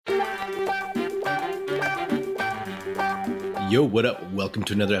Yo, what up? Welcome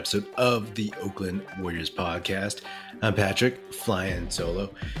to another episode of the Oakland Warriors podcast. I'm Patrick, flying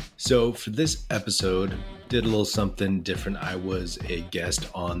solo. So for this episode, did a little something different. I was a guest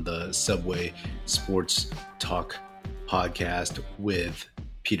on the Subway Sports Talk podcast with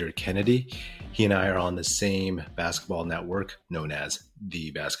Peter Kennedy. He and I are on the same basketball network known as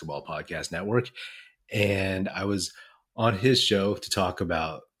the Basketball Podcast Network. And I was on his show to talk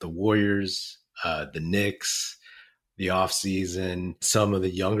about the Warriors, the Knicks, the offseason, some of the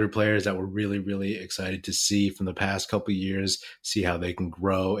younger players that we're really, really excited to see from the past couple of years, see how they can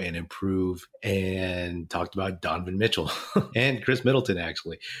grow and improve, and talked about Donovan Mitchell and Chris Middleton,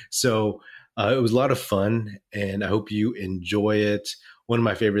 actually. So it was a lot of fun, and I hope you enjoy it. One of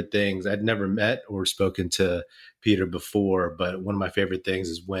my favorite things, I'd never met or spoken to Peter before, but one of my favorite things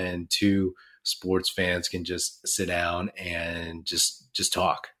is when two sports fans can just sit down and just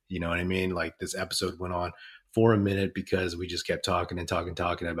talk. You know what I mean? Like this episode went on for a minute because we just kept talking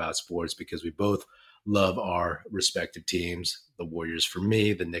about sports because we both love our respective teams. The Warriors for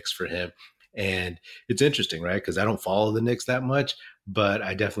me, the Knicks for him. And it's interesting, right? Because I don't follow the Knicks that much, but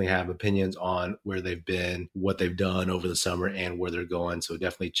I definitely have opinions on where they've been, what they've done over the summer, and where they're going. So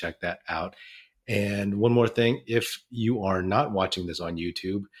definitely check that out. And one more thing, if you are not watching this on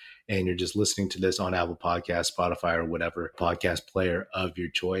YouTube and you're just listening to this on Apple Podcasts, Spotify, or whatever podcast player of your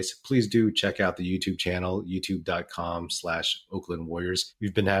choice, please do check out the YouTube channel, youtube.com/Oakland Warriors.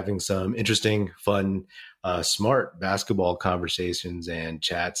 We've been having some interesting, fun, smart basketball conversations and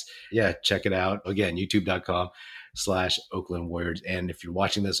chats. Yeah, check it out. Again, youtube.com/Oakland Warriors. And if you're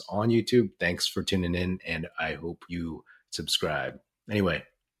watching this on YouTube, thanks for tuning in, and I hope you subscribe. Anyway,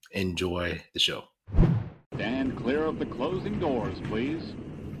 enjoy the show. Stand clear of the closing doors, please.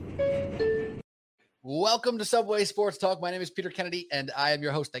 Welcome to Subway Sports Talk. My name is Peter Kennedy, and I am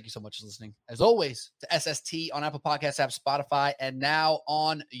your host. Thank you so much for listening, as always, to SST on Apple Podcasts app, Spotify, and now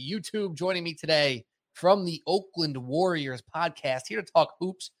on YouTube. Joining me today from the Oakland Warriors podcast, here to talk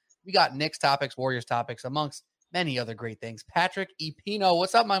hoops. We got Knicks topics, Warriors topics, amongst many other great things. Patrick Epino,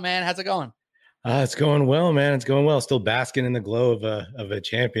 what's up, my man? How's it going? It's going well, man. It's going well. Still basking in the glow of a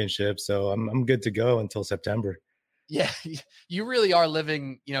championship. So I'm good to go until September. Yeah, you really are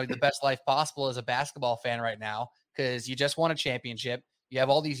living, the best life possible as a basketball fan right now, because you just won a championship. You have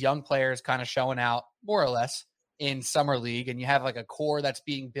all these young players kind of showing out more or less in summer league, and you have like a core that's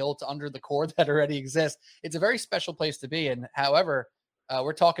being built under the core that already exists. It's a very special place to be. And however,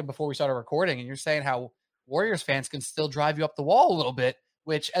 we're talking before we started recording, and you're saying how Warriors fans can still drive you up the wall a little bit,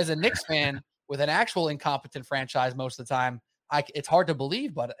 which as a Knicks fan with an actual incompetent franchise most of the time, it's hard to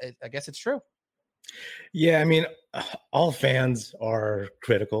believe, but I guess it's true. Yeah, I mean, all fans are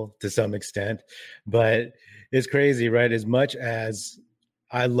critical to some extent, but it's crazy, right? As much as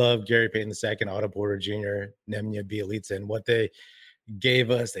I love Gary Payton II, Otto Porter Jr., Nemanja Bjelica, and what they gave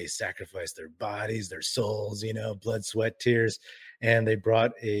us, they sacrificed their bodies, their souls, blood, sweat, tears, and they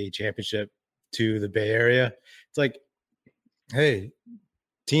brought a championship to the Bay Area. It's like, hey,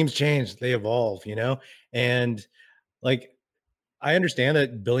 teams change, they evolve, and like, I understand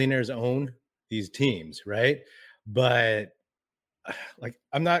that billionaires own these teams, right? But like,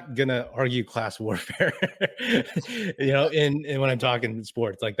 I'm not gonna argue class warfare, in when I'm talking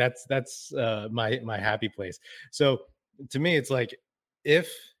sports. Like that's my happy place. So to me, it's like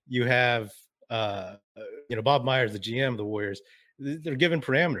if you have Bob Myers, the GM of the Warriors, they're given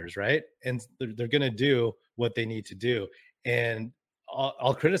parameters, right? And they're gonna do what they need to do, and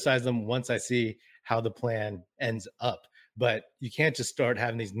I'll criticize them once I see how the plan ends up. But you can't just start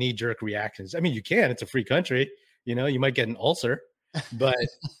having these knee-jerk reactions. I mean, you can. It's a free country. You might get an ulcer. But,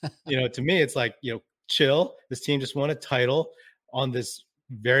 to me, it's like, chill. This team just won a title on this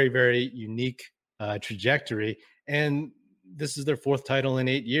very, very unique trajectory. And this is their fourth title in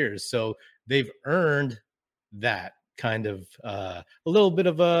 8 years. So they've earned that kind of a little bit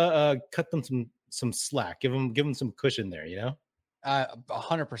of cut them some slack. Give them some cushion there,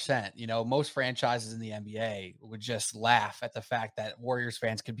 100%. Most franchises in the NBA would just laugh at the fact that Warriors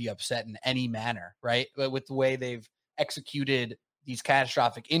fans could be upset in any manner, right? But with the way they've executed these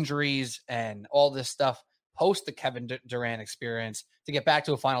catastrophic injuries and all this stuff post the Kevin Durant experience to get back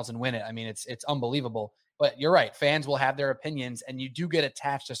to a finals and win it. I mean, it's unbelievable. But you're right. Fans will have their opinions, and you do get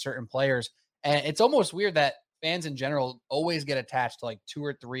attached to certain players. And it's almost weird that fans in general always get attached to like 2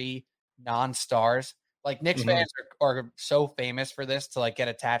 or 3 non-stars. Like Knicks fans are so famous for this, to like get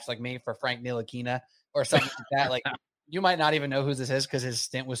attached, like me for Frank Ntilikina or something like that. Like you might not even know who this is because his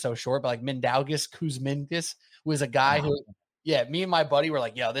stint was so short, but like Mindaugas Kuzminskis was a guy who, me and my buddy were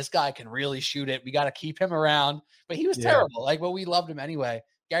like, yo, this guy can really shoot it. We got to keep him around, but he was terrible. Like, but we loved him anyway.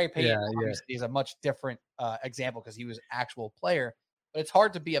 Gary Payton Yeah. obviously is a much different example because he was an actual player. But it's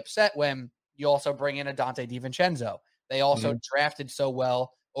hard to be upset when you also bring in a Dante DiVincenzo. They also drafted so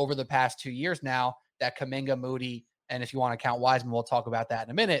well over the past 2 years now that Kuminga, Moody, and if you want to count Wiseman, we'll talk about that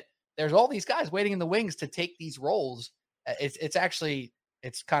in a minute. There's all these guys waiting in the wings to take these roles.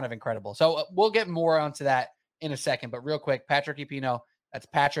 It's kind of incredible. So we'll get more onto that in a second. But real quick, Patrick Epino, that's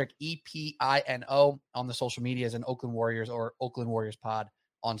Patrick Epino on the social medias, and Oakland Warriors or Oakland Warriors Pod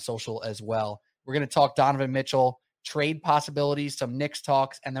on social as well. We're going to talk Donovan Mitchell, trade possibilities, some Knicks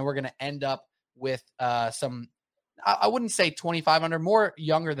talks, and then we're going to end up with some, I wouldn't say 2,500, more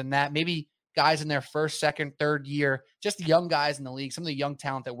younger than that, maybe guys in their first, second, third year, just young guys in the league, some of the young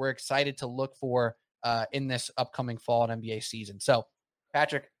talent that we're excited to look for in this upcoming fall and NBA season. So,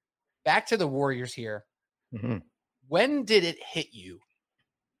 Patrick, back to the Warriors here. Mm-hmm. When did it hit you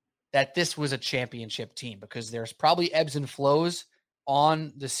that this was a championship team? Because there's probably ebbs and flows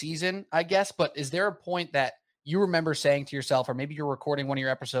on the season, I guess, but is there a point that you remember saying to yourself, or maybe you're recording one of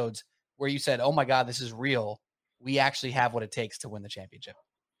your episodes where you said, oh my God, this is real. We actually have what it takes to win the championship?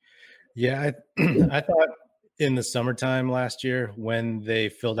 Yeah, I thought in the summertime last year when they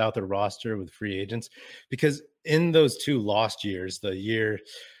filled out their roster with free agents, because in those 2 lost years, the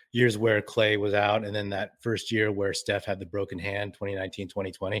years where Clay was out, and then that first year where Steph had the broken hand, 2019,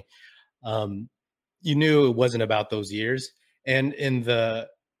 2020, you knew it wasn't about those years. And in the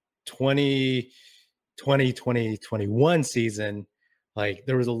 2020-2021 season, like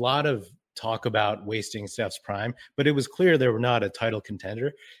there was a lot of talk about wasting Steph's prime, but it was clear they were not a title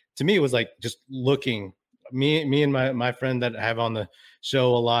contender. To me, it was like just looking, me and my friend that I have on the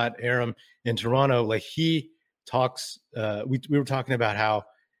show a lot, Aram in Toronto, like he talks, we were talking about how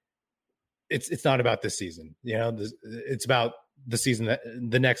it's not about this season, you know, it's about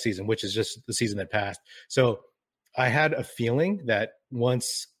the next season, which is just the season that passed. So I had a feeling that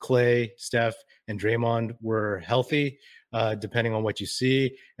once Clay, Steph, and Draymond were healthy, depending on what you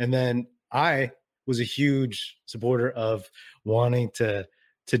see, and then I was a huge supporter of wanting to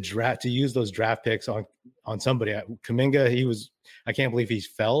use those draft picks on somebody. Kuminga, I can't believe he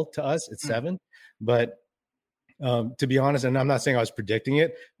fell to us at 7, but to be honest, and I'm not saying I was predicting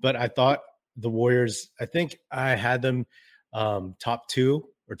it, but I thought the Warriors, I think I had them top 2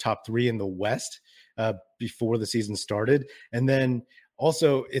 or top 3 in the West before the season started. And then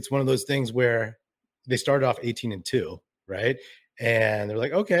also it's one of those things where they started off 18-2, right? And they're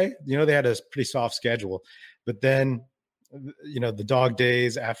like, okay, you know, they had a pretty soft schedule, but then, you know, the dog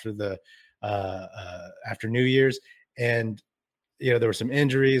days after after New Year's, and, you know, there were some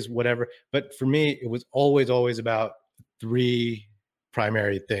injuries, whatever. But for me, it was always about 3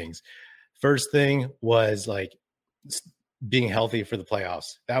 primary things. First thing was like being healthy for the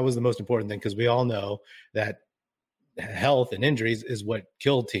playoffs. That was the most important thing, because we all know that health and injuries is what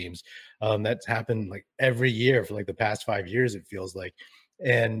killed teams. That's happened like every year for like the past 5 years, it feels like.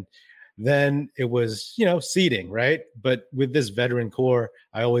 And then it was, you know, seeding, right? But with this veteran core,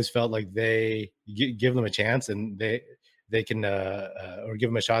 I always felt like they give them a chance, and they can or give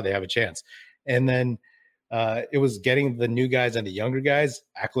them a shot, they have a chance. And then it was getting the new guys and the younger guys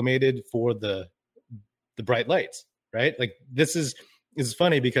acclimated for the bright lights, right? Like this is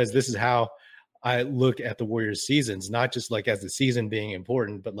funny, because this is how I look at the Warriors seasons, not just like as the season being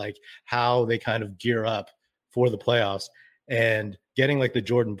important, but like how they kind of gear up for the playoffs, and getting like the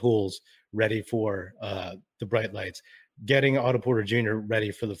Jordan Pooles ready for the bright lights, getting Otto Porter Jr.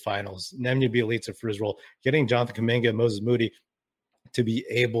 ready for the finals, Nemanja Bjelica for his role, getting Jonathan Kuminga and Moses Moody to be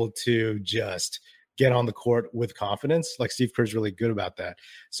able to just get on the court with confidence. Like Steve Kerr's really good about that.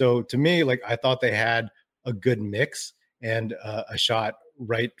 So to me, like I thought they had a good mix and a shot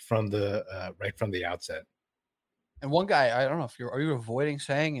right from the outset. And one guy, I don't know if are you avoiding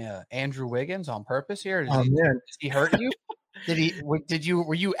saying Andrew Wiggins on purpose here? Man. Did he hurt you?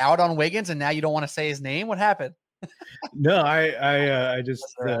 Were you out on Wiggins and now you don't want to say his name? What happened? No, I just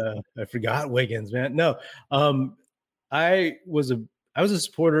I forgot Wiggins, man. No, I was a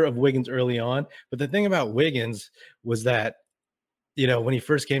supporter of Wiggins early on, but the thing about Wiggins was that, you know, when he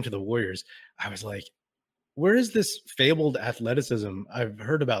first came to the Warriors, I was like, where is this fabled athleticism I've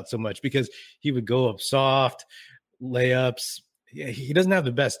heard about so much? Because he would go up soft, layups. He doesn't have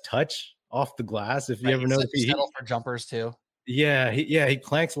the best touch off the glass. If you ever notice, he settled for jumpers too. Yeah, he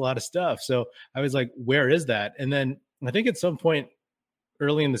clanks a lot of stuff. So I was like, where is that? And then I think at some point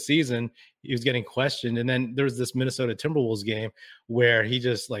early in the season, he was getting questioned. And then there was this Minnesota Timberwolves game where he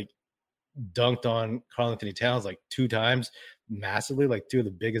just like dunked on Karl-Anthony Towns like 2 times massively, like 2 of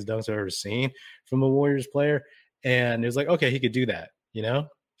the biggest dunks I've ever seen from a Warriors player. And it was like, okay, he could do that, you know?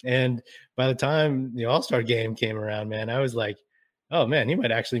 And by the time the All-Star game came around, man, I was like, oh man, he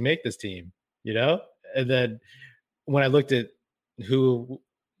might actually make this team, you know? And then when I looked at who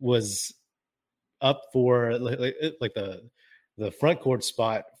was up for like the front court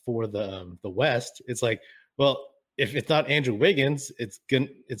spot for the West, it's like, well, if it's not Andrew Wiggins, it's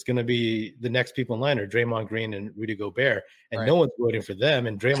gonna be the next people in line are Draymond Green and Rudy Gobert, and no one's voting for them.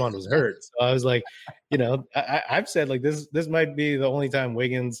 And Draymond was hurt, so I was like, I've said like this might be the only time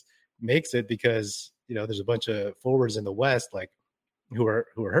Wiggins makes it because there's a bunch of forwards in the West like who are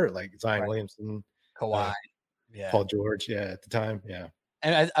hurt, like Zion Williamson, Kawhi, Paul George, at the time,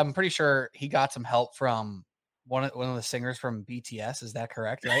 And I'm pretty sure he got some help from one of the singers from BTS. Is that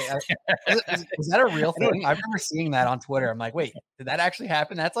correct? Right? Is that a real thing? I remember seeing that on Twitter. I'm like, wait, did that actually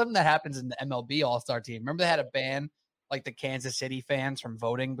happen? That's something that happens in the MLB All-Star team. Remember they had a ban like the Kansas City fans from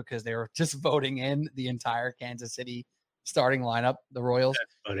voting because they were just voting in the entire Kansas City starting lineup, the Royals.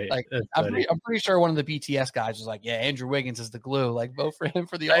 Like I'm pretty sure one of the BTS guys was like, yeah, Andrew Wiggins is the glue. Like vote for him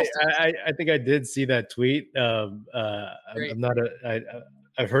for the All-Star. I think I did see that tweet. I'm not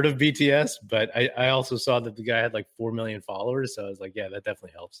I've heard of BTS, but I also saw that the guy had like 4 million followers. So I was like, yeah, that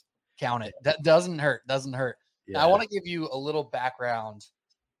definitely helps. Count it. That doesn't hurt. Yeah. Now, I want to give you a little background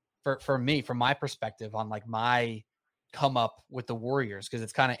for me, from my perspective on like my come up with the Warriors. Cause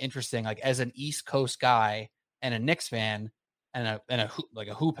it's kind of interesting. Like as an East Coast guy and a Knicks fan and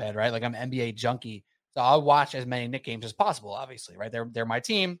a hoop head, right? Like I'm an NBA junkie. So I'll watch as many Knicks games as possible, obviously, right? They're my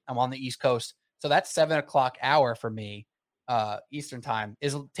team. I'm on the East Coast. So that 7 o'clock hour for me, Eastern time,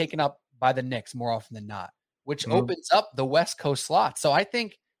 is taken up by the Knicks more often than not, which opens up the West Coast slot. So I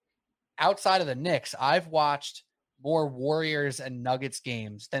think outside of the Knicks, I've watched more Warriors and Nuggets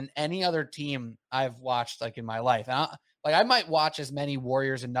games than any other team I've watched like in my life. And I might watch as many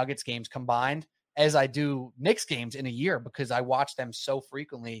Warriors and Nuggets games combined as I do Knicks games in a year because I watch them so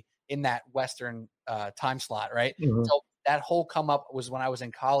frequently in that Western time slot, right? So that whole come up was when I was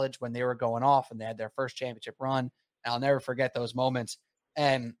in college when they were going off and they had their first championship run. I'll never forget those moments.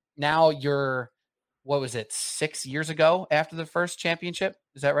 And now you're, what was it, 6 years ago after the first championship?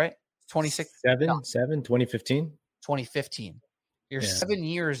 Is that right? 2015. 2015. You're 7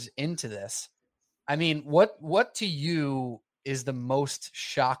 years into this. I mean, what to you is the most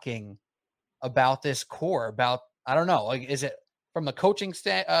shocking about this core? About, I don't know, like, is it from the coaching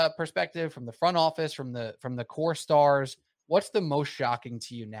perspective, from the front office, from the core stars? What's the most shocking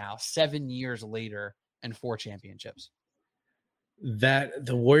to you now, 7 years later? And 4 championships? That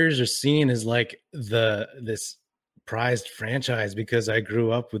the Warriors are seen as like this prized franchise because I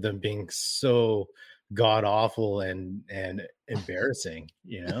grew up with them being so god awful and embarrassing,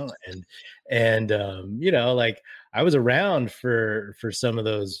 and like I was around for some of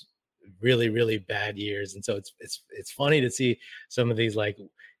those really, really bad years, and so it's funny to see some of these like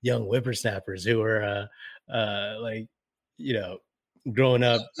young whippersnappers who are growing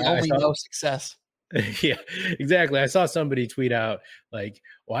up only no success. Yeah, exactly. I saw somebody tweet out like,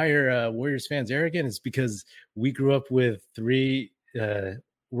 why are Warriors fans arrogant? It's because we grew up with 3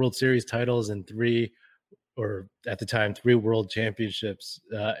 World Series titles and 3 World Championships.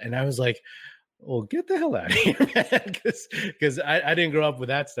 And I was like, well, get the hell out of here, man. Because I didn't grow up with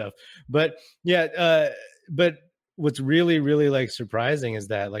that stuff. But but what's really, really like surprising is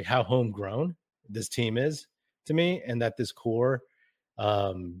that like how homegrown this team is to me, and that this core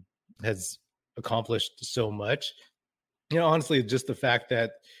has accomplished so much. Honestly, just the fact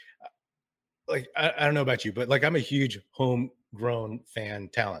that like I don't know about you, but like I'm a huge homegrown fan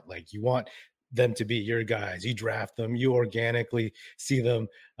talent. Like you want them to be your guys, you draft them, you organically see them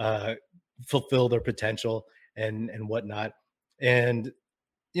fulfill their potential and whatnot. And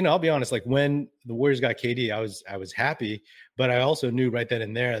I'll be honest, like when the Warriors got KD, I was happy, but I also knew right then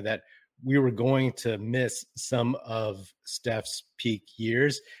and there that we were going to miss some of Steph's peak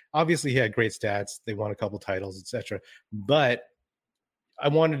years. Obviously, he had great stats. They won a couple titles, etc. But I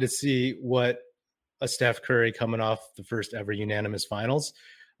wanted to see what a Steph Curry coming off the first ever unanimous finals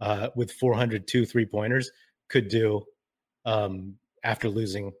with 402 3-pointers could do after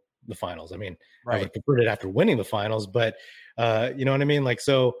losing the finals. I mean, I would prefer it after winning the finals, but you know what I mean? Like,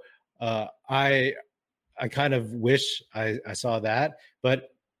 so I kind of wish I saw that, but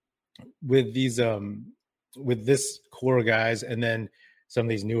with these with this core guys and then some of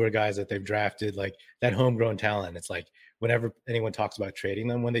these newer guys that they've drafted, like that homegrown talent, it's like whenever anyone talks about trading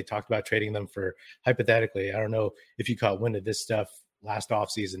them, when they talked about trading them for, hypothetically, I don't know if you caught wind of this stuff last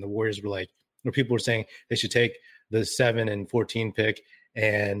offseason, the Warriors were like, where people were saying they should take the 7 and 14 pick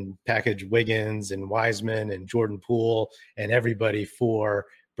and package Wiggins and Wiseman and Jordan Poole and everybody for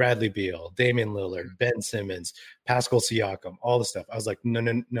Bradley Beal, Damian Lillard, Ben Simmons, Pascal Siakam, all the stuff. I was like, no,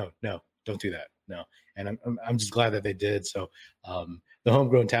 don't do that. No. and I'm just glad that they did. So the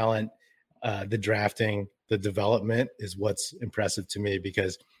homegrown talent, the drafting, the development is what's impressive to me,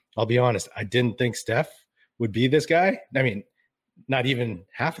 because I'll be honest, I didn't think Steph would be this guy. I mean, not even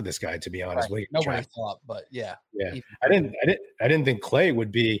half of this guy, to be honest. Right. Nobody thought, but yeah. I didn't think Clay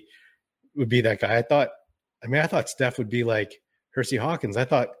would be that guy. I thought Steph would be like Hersey Hawkins. I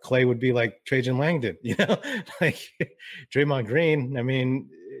thought Clay would be like Trajan Langdon, like Draymond Green. I mean,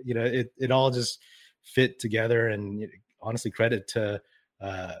 it all just fit together, and honestly, credit to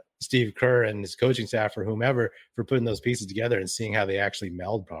Steve Kerr and his coaching staff or whomever for putting those pieces together and seeing how they actually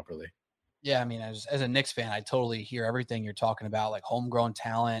meld properly. Yeah, I mean, as a Knicks fan, I totally hear everything you're talking about, like homegrown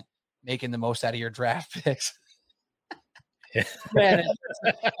talent, making the most out of your draft picks. Yeah. Man,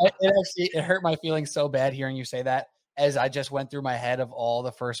 it hurt my feelings so bad hearing you say that, as I just went through my head of all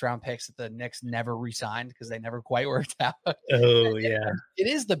the first round picks that the Knicks never re-signed because they never quite worked out. Oh, yeah. It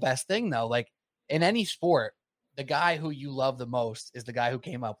is the best thing, though. Like in any sport, the guy who you love the most is the guy who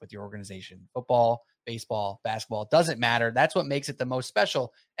came up with your organization. Football, baseball, basketball, it doesn't matter. That's what makes it the most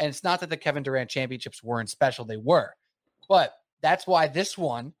special. And it's not that the Kevin Durant championships weren't special. They were. But that's why this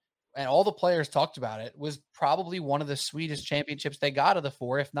one, and all the players talked about it, was probably one of the sweetest championships they got of the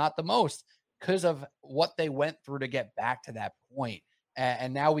four, if not the most, because of what they went through to get back to that point.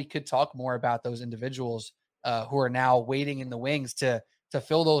 And now we could talk more about those individuals who are now waiting in the wings to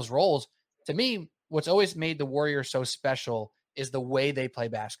fill those roles. To me, what's always made the Warriors so special is the way they play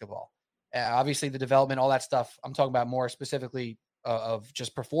basketball. Obviously, the development, all that stuff, I'm talking about more specifically of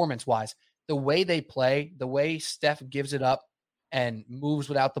just performance-wise. The way they play, the way Steph gives it up and moves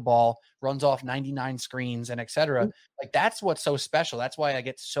without the ball, runs off 99 screens, and et cetera. Like, that's what's so special. That's why I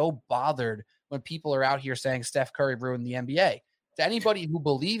get so bothered when people are out here saying Steph Curry ruined the NBA. To anybody who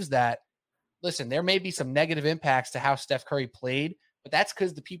believes that, listen, there may be some negative impacts to how Steph Curry played, but that's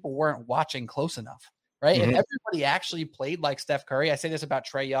because the people weren't watching close enough, right? Mm-hmm. If everybody actually played like Steph Curry, I say this about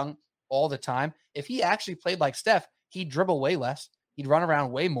Trae Young all the time. If he actually played like Steph, he'd dribble way less. He'd run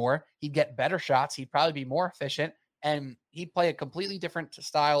around way more. He'd get better shots. He'd probably be more efficient, and he'd play a completely different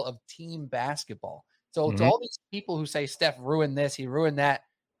style of team basketball. So to all these people who say Steph ruined this, he ruined that,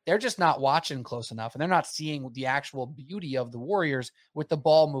 they're just not watching close enough, and they're not seeing the actual beauty of the Warriors with the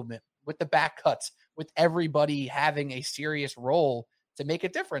ball movement, with the back cuts, with everybody having a serious role to make a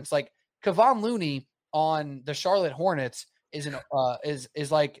difference. Like Kevon Looney on the Charlotte Hornets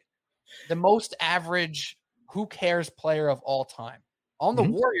is like the most average who cares player of all time. On the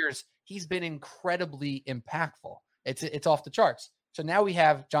Warriors, he's been incredibly impactful. It's off the charts. So now we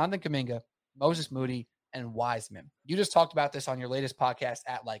have Jonathan Kuminga, Moses Moody, and Wiseman. You just talked about this on your latest podcast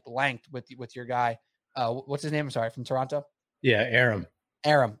at like length with your guy. What's his name? I'm sorry, from Toronto. Yeah, Aram.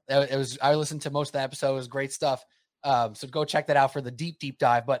 I listened to most of the episode. It was great stuff. So go check that out for the deep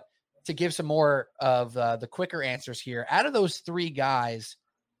dive. But to give some more of the quicker answers here, out of those three guys,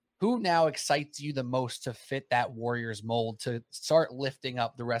 who now excites you the most to fit that Warriors mold to start lifting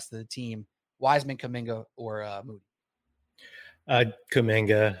up the rest of the team? Wiseman, Kuminga, or Moody?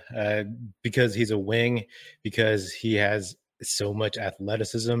 Kuminga, because he's a wing, because he has so much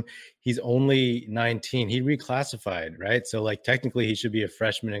athleticism. He's only 19. He reclassified, right? So like technically he should be a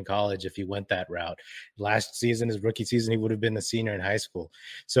freshman in college if he went that route. Last season, his rookie season, he would have been a senior in high school.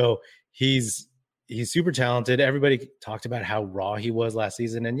 So he's super talented. Everybody talked about how raw he was last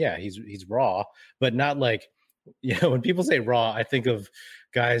season. And yeah, he's raw, but not like, when people say raw, I think of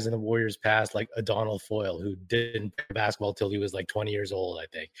guys in the Warriors past, like Adonal Foyle, who didn't play basketball till he was like 20 years old, I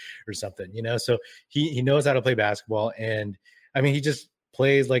think, or something, so he knows how to play basketball. And I mean, he just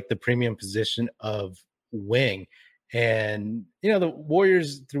plays like the premium position of wing. And, the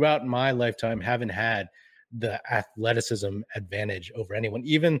Warriors throughout my lifetime haven't had the athleticism advantage over anyone.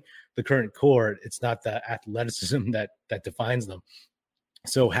 Even the current core, it's not the athleticism that defines them.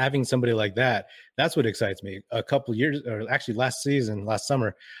 So having somebody like that, that's what excites me. A couple years, or actually last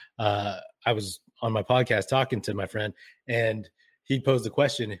summer, I was on my podcast talking to my friend, and he posed the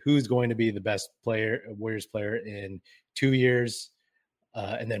question, who's going to be the best Warriors player in 2 years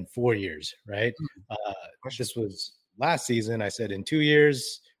and then 4 years, right? This was last season. I said in 2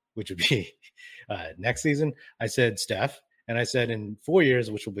 years, which would be next season, I said Steph. And I said in 4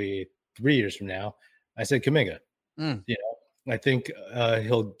 years, which will be 3 years from now, I said Kuminga. I think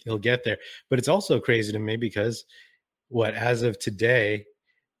he'll get there. But it's also crazy to me because as of today,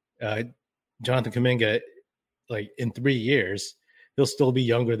 Jonathan Kuminga, like in 3 years, he'll still be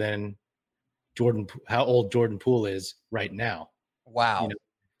younger than how old Jordan Poole is right now. Wow.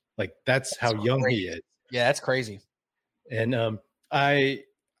 Like that's how young he is. Yeah, that's crazy. And I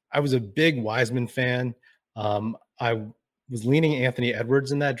was a big Wiseman fan. I was leaning Anthony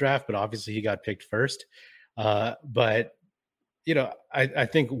Edwards in that draft, but obviously he got picked first. But I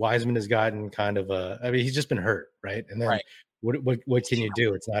think Wiseman has gotten kind of he's just been hurt, right? And then Right. What can you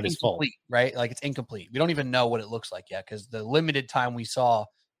do? It's not his fault, right? Like it's incomplete. We don't even know what it looks like yet because the limited time we saw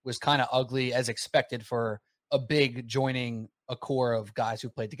was kind of ugly as expected for a big joining a core of guys who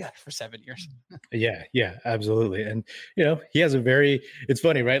played together for 7 years. Yeah, absolutely. And he has it's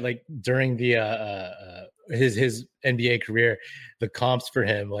funny, right? Like during the his NBA career, the comps for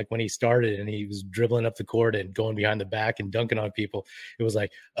him, like when he started and he was dribbling up the court and going behind the back and dunking on people, it was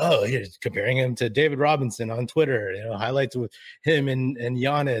like, oh, he's comparing him to David Robinson on Twitter, highlights with him and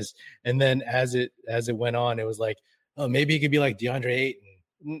Giannis. And then as it went on, it was like, oh, maybe he could be like DeAndre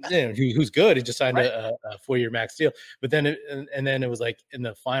Ayton, who's good. He just signed a 4-year max deal. But then it was like in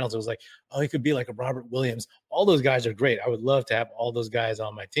the finals, it was like, oh, he could be like a Robert Williams. All those guys are great. I would love to have all those guys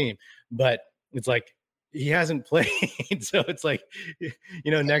on my team. But it's like he hasn't played. So it's like,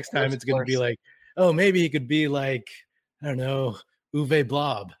 next time it's going to be like, oh, maybe he could be like, I don't know, Uwe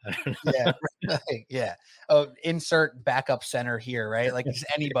Blob. I don't know. Yeah. Right. Yeah. Oh, insert backup center here, right? Like just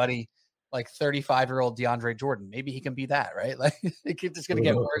anybody. Like 35-year-old DeAndre Jordan. Maybe he can be that, right? Like it's just going to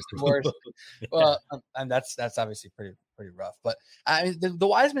get worse and worse. Well, and that's obviously pretty rough. But I mean, the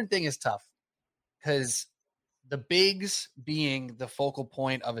Wiseman thing is tough because the bigs being the focal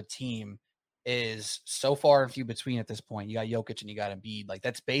point of a team is so far and few between at this point. You got Jokic and you got Embiid. Like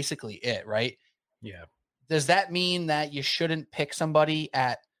that's basically it, right? Yeah. Does that mean that you shouldn't pick somebody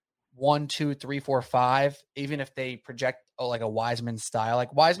at 1, 2, 3, 4, 5, even if they project like a Wiseman style?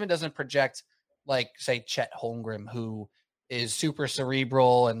 Like Wiseman doesn't project like say Chet Holmgren, who is super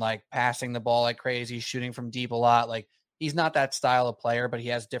cerebral and like passing the ball like crazy, shooting from deep a lot. Like he's not that style of player, but he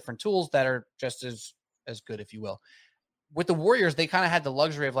has different tools that are just as good, if you will. With the Warriors, they kind of had the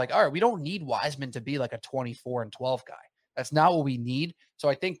luxury of like, all right, we don't need Wiseman to be like a 24 and 12 guy. That's not what we need. So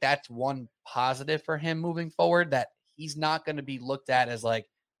I think that's one positive for him moving forward, that he's not going to be looked at as like,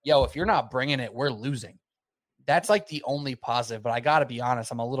 yo, if you're not bringing it, we're losing. That's like the only positive. But I got to be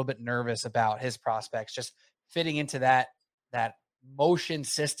honest, I'm a little bit nervous about his prospects just fitting into that motion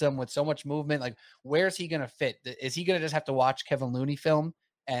system with so much movement. Like, where's he going to fit? Is he going to just have to watch Kevin Looney film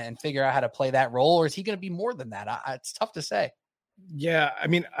and figure out how to play that role? Or is he going to be more than that? It's tough to say. Yeah. I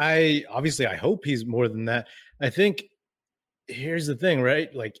mean, I hope he's more than that. I think here's the thing,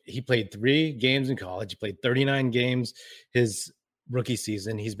 right? Like he played 3 games in college. He played 39 games his rookie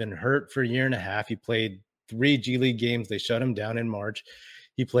season. He's been hurt for a year and a half. He played 3 G League games. They shut him down in March.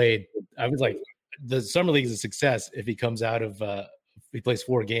 He played, I was like, the summer league is a success if he comes out of, he plays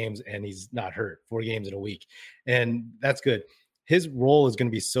 4 games and he's not hurt, 4 games in a week. And that's good. His role is going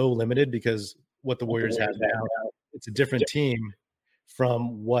to be so limited because what the Warriors have now, it's a different team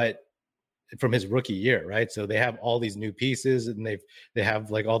from his rookie year, right? So they have all these new pieces and they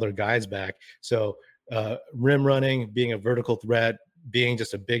have like all their guys back. So rim running, being a vertical threat, being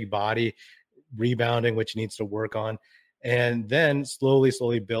just a big body, rebounding, which he needs to work on, and then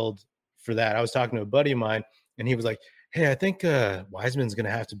slowly build for that. I was talking to a buddy of mine and he was like, hey, I think Wiseman's going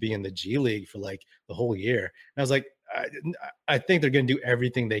to have to be in the G League for like the whole year. And I was like, I think they're going to do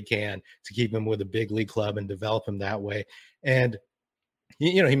everything they can to keep him with a big league club and develop him that way. And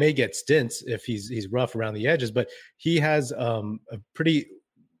he may get stints if he's rough around the edges, but he has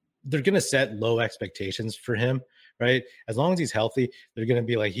they're going to set low expectations for him, right? As long as he's healthy, they're going to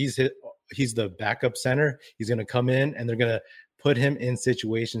be like, he's the backup center. He's going to come in and they're going to put him in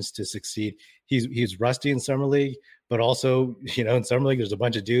situations to succeed. He's rusty in summer league, but also, in summer league, there's a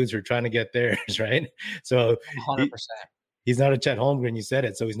bunch of dudes who are trying to get theirs, right? So 100%. He's not a Chet Holmgren, you said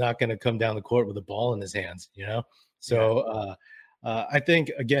it. So he's not going to come down the court with a ball in his hands, So I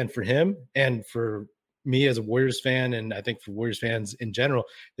think, again, for him and for me as a Warriors fan, and I think for Warriors fans in general,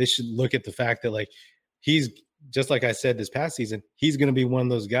 they should look at the fact that, like, he's just like I said this past season, he's going to be one of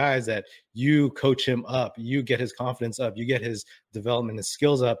those guys that you coach him up, you get his confidence up, you get his development and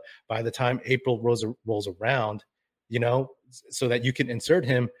skills up by the time April rolls around, so that you can insert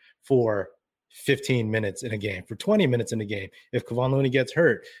him for 15 minutes in a game, for 20 minutes in a game. If Kevon Looney gets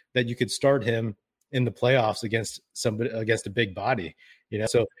hurt, that you could start him in the playoffs against a big body,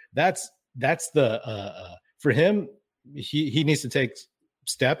 So that's the for him, he needs to take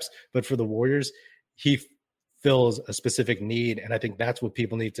steps, but for the Warriors, he fills a specific need, and I think that's what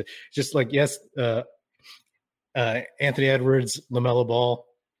people need to just like. Yes, Anthony Edwards, LaMelo Ball,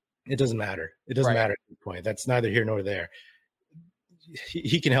 it doesn't matter. It doesn't matter at this point. That's neither here nor there.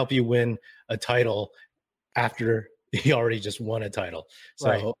 He can help you win a title after he already just won a title. So,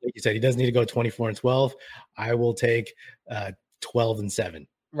 like you said, he doesn't need to go 24-12. I will take 12-7.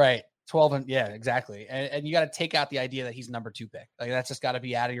 Right. 12 and yeah, exactly. And you got to take out the idea that he's number 2 pick. Like that's just got to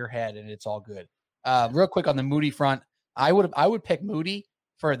be out of your head and it's all good. Real quick on the Moody front, I would pick Moody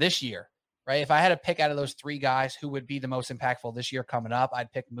for this year, right? If I had to pick out of those 3 guys who would be the most impactful this year coming up,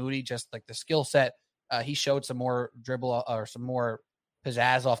 I'd pick Moody, just like the skill set. He showed some more dribble or some more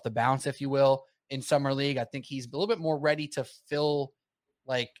pizzazz off the bounce, if you will, in summer league. I think he's a little bit more ready to fill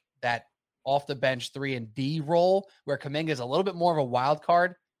like that off the bench 3-and-D role, where Kuminga is a little bit more of a wild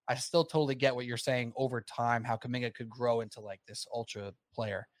card. I still totally get what you're saying over time, how Kuminga could grow into like this ultra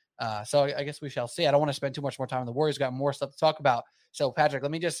player. So I guess we shall see. I don't want to spend too much more time on the Warriors. Got more stuff to talk about. So Patrick,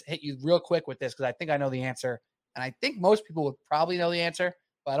 let me just hit you real quick with this because I think I know the answer. And I think most people would probably know the answer,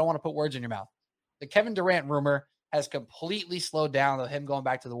 but I don't want to put words in your mouth. The Kevin Durant rumor has completely slowed down of him going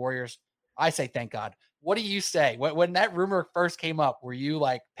back to the Warriors. I say thank God. What do you say? When that rumor first came up, were you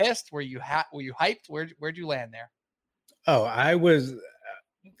like pissed? Were you hyped? Where'd you land there? Oh, I was.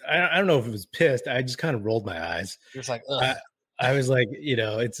 I don't know if it was pissed. I just kind of rolled my eyes. You're just like, ugh. I was like,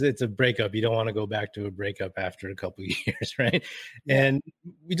 it's a breakup. You don't want to go back to a breakup after a couple of years, right? Yeah. And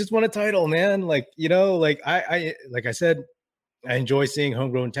we just won a title, man. Like, I like I said, I enjoy seeing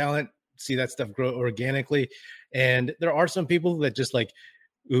homegrown talent, see that stuff grow organically. And there are some people that just like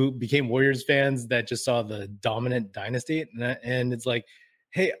who became Warriors fans that just saw the dominant dynasty. And it's like,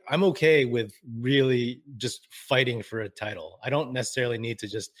 hey, I'm okay with really just fighting for a title. I don't necessarily need to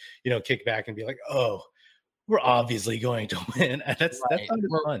just, kick back and be like, oh, we're obviously going to win. That's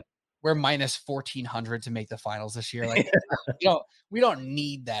fun. We're minus 1,400 to make the finals this year. Like, we don't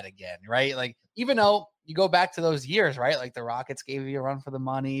need that again, right? Like, even though you go back to those years, right? Like the Rockets gave you a run for the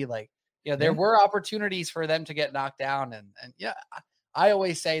money. Like, there were opportunities for them to get knocked down. And I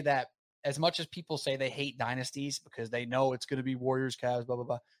always say that as much as people say they hate dynasties because they know it's going to be Warriors, Cavs, blah, blah,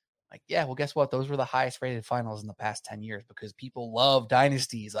 blah. Like, yeah, well, guess what? Those were the highest rated finals in the past 10 years because people love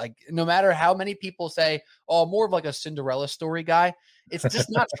dynasties. Like, no matter how many people say, oh, more of like a Cinderella story guy, it's just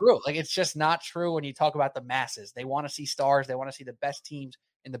not true. Like, it's just not true when you talk about the masses. They want to see stars. They want to see the best teams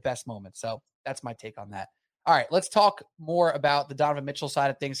in the best moments. So that's my take on that. All right, let's talk more about the Donovan Mitchell side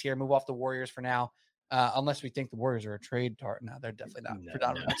of things here. Move off the Warriors for now. Unless we think the Warriors are a trade target. No, they're definitely not for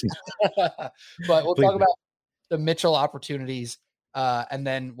Donovan Mitchell. But we'll talk about the Mitchell opportunities. And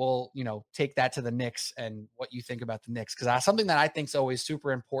then we'll, take that to the Knicks and what you think about the Knicks. Because something that I think is always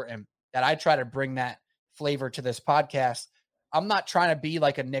super important that I try to bring that flavor to this podcast. I'm not trying to be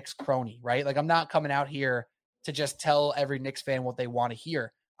like a Knicks crony, right? Like I'm not coming out here to just tell every Knicks fan what they want to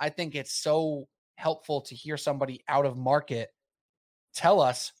hear. I think it's so helpful to hear somebody out of market tell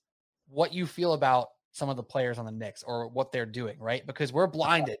us what you feel about some of the players on the Knicks or what they're doing, right? Because we're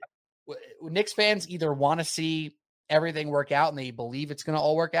blinded. Knicks fans either want to see everything work out and they believe it's going to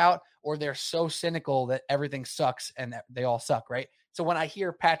all work out, or they're so cynical that everything sucks and that they all suck, right? So when I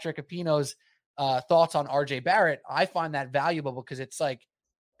hear Patrick Apino's thoughts on RJ Barrett, I find that valuable because it's like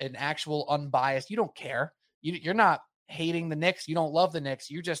an actual unbiased, you don't care. You're not hating the Knicks. You don't love the Knicks.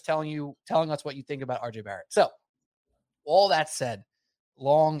 You're just telling us what you think about RJ Barrett. So all that said,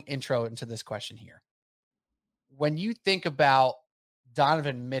 long intro into this question here. When you think about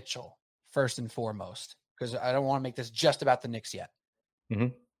Donovan Mitchell, first and foremost, because I don't want to make this just about the Knicks yet. Mm-hmm.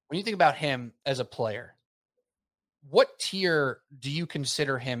 When you think about him as a player, what tier do you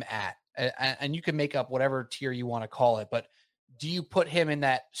consider him at? And you can make up whatever tier you want to call it, but do you put him in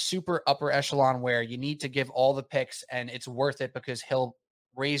that super upper echelon where you need to give all the picks and it's worth it because he'll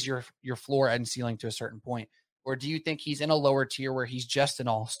raise your floor and ceiling to a certain point? Or do you think he's in a lower tier where he's just an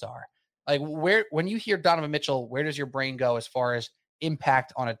all-star? Like when you hear Donovan Mitchell, where does your brain go as far as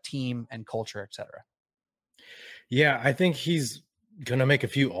impact on a team and culture, et cetera? Yeah, I think he's going to make a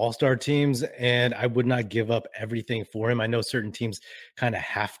few all-star teams, and I would not give up everything for him. I know certain teams kind of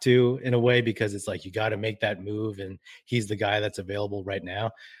have to in a way because it's like you got to make that move, and he's the guy that's available right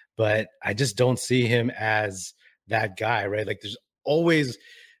now. But I just don't see him as that guy, right? Like there's always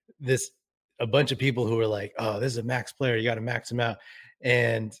a bunch of people who are like, oh, this is a max player. You got to max him out.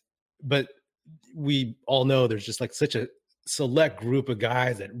 But we all know there's just like such a select group of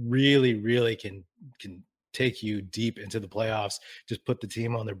guys that really, really can take you deep into the playoffs, just put the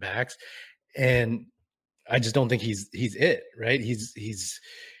team on their backs. And I just don't think he's it, right? He's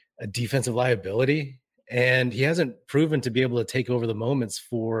a defensive liability, and he hasn't proven to be able to take over the moments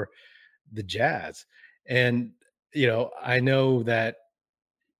for the Jazz. And, I know that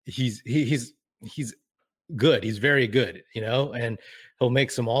he's good. He's very good, and he'll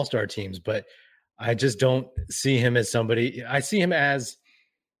make some all-star teams, but I just don't see him as somebody. I see him as,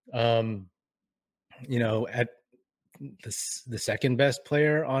 at the second best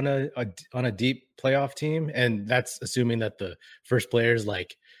player on a deep playoff team. And that's assuming that the first player is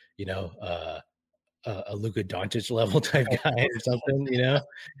like a Luka Doncic level type guy or something,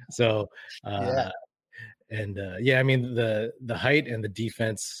 So, Yeah. yeah, I mean the height and the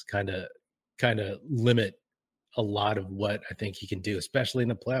defense kind of limit a lot of what I think he can do, especially in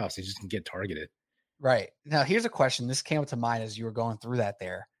the playoffs. He just can get targeted. Right. Now, here's a question. This came up to mind as you were going through that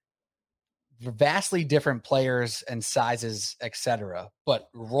there. Vastly different players and sizes, etc., but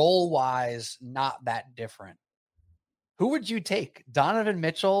role-wise, not that different. Who would you take, Donovan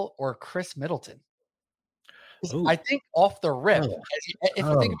Mitchell or Chris Middleton? 'Cause Oh, I think off the rip, oh, if you think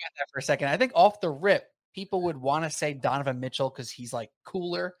oh, about that for a second, I think off the rip, people would want to say Donovan Mitchell because he's like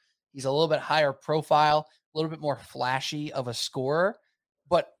cooler. He's a little bit higher profile, a little bit more flashy of a scorer.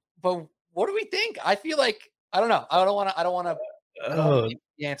 But what do we think? I feel like I don't know. I don't want to oh. give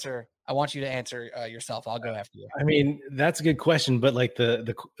the answer. I want you to answer yourself. I'll go after you. I mean, that's a good question, but like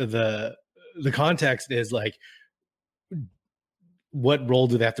the context is like, what role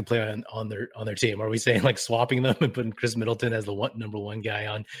do they have to play on their team? Are we saying like swapping them and putting Chris Middleton as the number one guy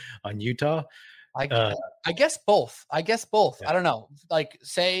on Utah? I Uh, I guess both. yeah. I don't know. Like,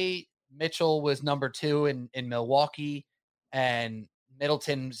 say Mitchell was number 2 in Milwaukee, and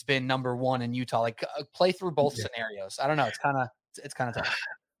Middleton's been number 1 in Utah. Like, play through both Yeah. scenarios. I don't know. It's kind of tough.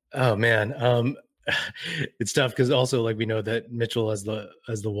 Oh man, it's tough because also like we know that Mitchell as the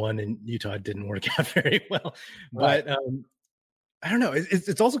one in Utah didn't work out very well, Right. but I don't know.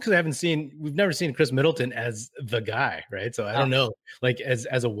 It's also because we've never seen Chris Middleton as the guy, right? So I No. don't know, like as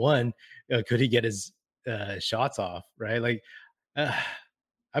a one, could he get his shots off, right? Like uh,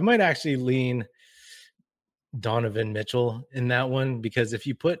 I might actually lean Donovan Mitchell in that one because if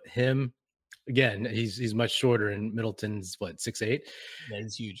you put him again, he's much shorter and Middleton's what 6'8". Yeah,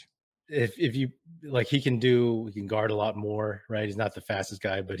 it's huge. If you like, he can guard a lot more, right? He's not the fastest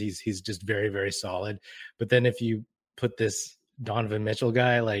guy, but he's just very very solid. But then if you put this Donovan Mitchell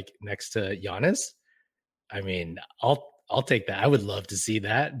guy like next to Giannis, I mean, I'll take that. I would love to see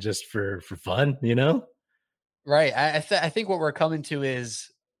that just for fun, Right. I think what we're coming to is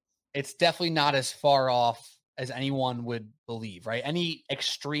it's definitely not as far off as anyone would believe, right? Any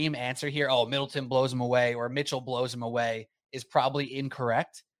extreme answer here, oh, Middleton blows him away or Mitchell blows him away, is probably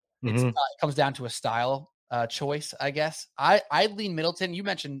incorrect. Hmm. It comes down to a style choice, I guess. I'd lean Middleton. You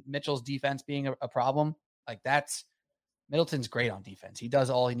mentioned Mitchell's defense being a problem. Like, that's Middleton's great on defense. He does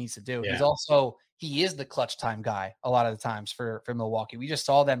all he needs to do. Yeah. He is the clutch time guy a lot of the times for Milwaukee. We just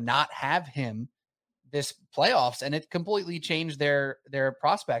saw them not have him this playoffs, and it completely changed their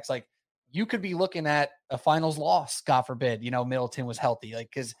prospects. Like, you could be looking at a finals loss, God forbid, Middleton was healthy, like,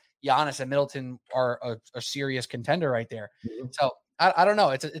 because Giannis and Middleton are a serious contender right there. Mhm. So I don't know.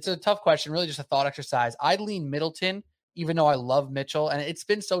 It's a tough question, really just a thought exercise. I'd lean Middleton, even though I love Mitchell, and it's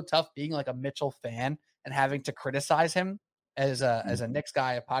been so tough being like a Mitchell fan and having to criticize him as a Knicks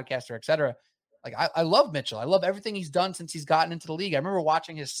guy, a podcaster, etc. Like, I love Mitchell. I love everything he's done since he's gotten into the league. I remember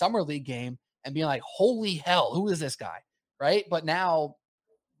watching his summer league game and being like, holy hell, who is this guy? Right. But now,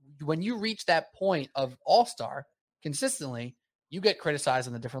 when you reach that point of all-star consistently, you get criticized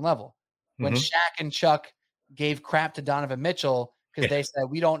on a different level. When Mhm. Shaq and Chuck gave crap to Donovan Mitchell because Yeah. they said,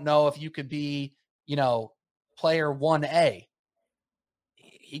 we don't know if you could be, player 1A.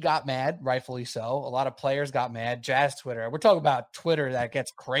 He got mad, rightfully so. A lot of players got mad. Jazz Twitter. We're talking about Twitter that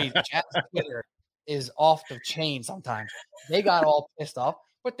gets crazy. Jazz Twitter is off the chain sometimes. They got all pissed off,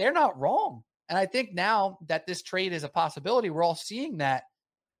 but they're not wrong. And I think now that this trade is a possibility, we're all seeing that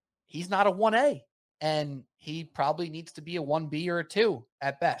he's not a 1A, and he probably needs to be a 1B or a 2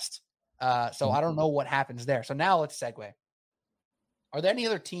 at best. So I don't know what happens there. So now let's segue. Are there any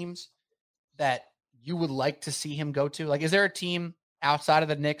other teams that you would like to see him go to? Like, is there a team outside of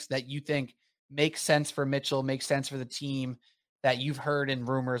the Knicks that you think makes sense for Mitchell, makes sense for the team, that you've heard in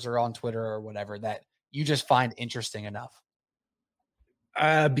rumors or on Twitter or whatever that you just find interesting enough?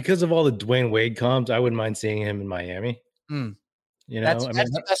 Because of all the Dwayne Wade comps, I wouldn't mind seeing him in Miami. Mm, I mean, that's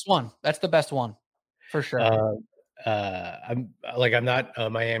the best one. That's the best one for sure. I'm not a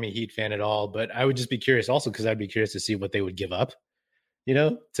Miami Heat fan at all, but I would just be curious also because I'd be curious to see what they would give up,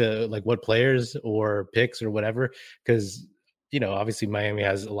 to like what players or picks or whatever. Because obviously Miami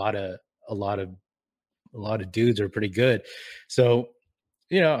has a lot of dudes who are pretty good. So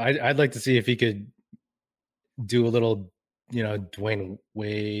I'd like to see if he could do a little Dwayne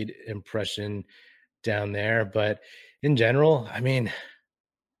Wade impression down there. But in general, I mean,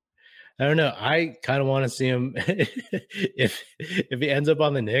 I don't know. I kind of want to see him if he ends up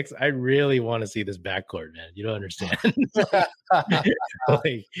on the Knicks. I really want to see this backcourt, man. You don't understand.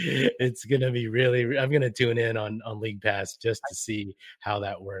 Like it's gonna be really. I'm gonna tune in on League Pass just to see how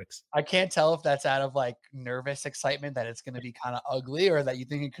that works. I can't tell if that's out of like nervous excitement that it's going to be kind of ugly or that you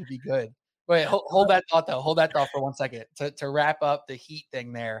think it could be good. Wait, hold that thought though. Hold that thought for 1 second. To wrap up the Heat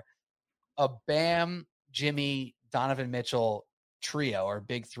thing there, a Bam, Jimmy, Donovan Mitchell trio, or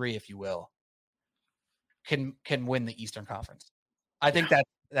big three, if you will, can win the Eastern Conference. I think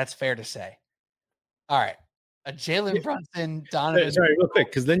that's fair to say. All right. A Jalen Brunson, Donovan. Sorry, real quick,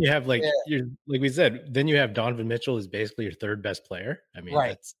 because then you have like like we said, then you have Donovan Mitchell is basically your third best player. I mean,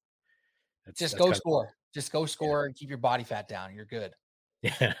 right. That's just go score. Just go score and keep your body fat down. You're good.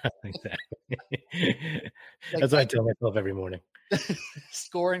 Yeah, exactly. That's what I tell myself every morning.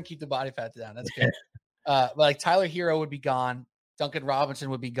 Score and keep the body fat down. That's good. But like Tyler Hero would be gone. Duncan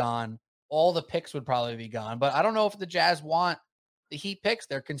Robinson would be gone. All the picks would probably be gone. But I don't know if the Jazz want the Heat picks.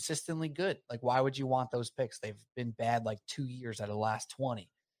 They're consistently good. Like, why would you want those picks? They've been bad like 2 years out of the last 20.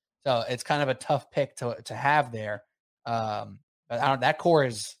 So it's kind of a tough pick to have there. But I don't. That core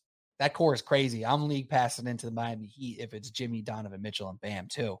is crazy. I'm league passing into the Miami Heat if it's Jimmy, Donovan Mitchell, and Bam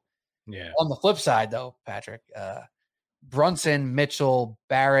too. Yeah. On the flip side, though, Patrick, Brunson, Mitchell,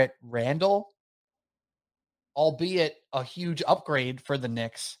 Barrett, Randall, albeit a huge upgrade for the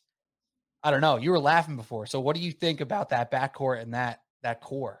Knicks. I don't know. You were laughing before. So what do you think about that backcourt and that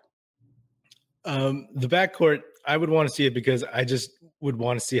core? The backcourt, I would want to see it because I just would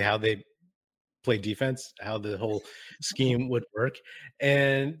want to see how they play defense, how the whole scheme would work.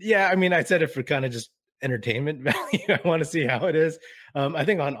 And yeah, I mean, I said it for kind of just entertainment value. I want to see how it is. I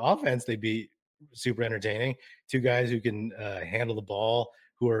think on offense, they'd be super entertaining. Two guys who can handle the ball,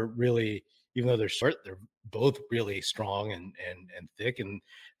 who are really, even though they're short, they're both really strong and thick, and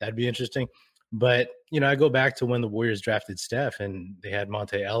that'd be interesting. But, I go back to when the Warriors drafted Steph and they had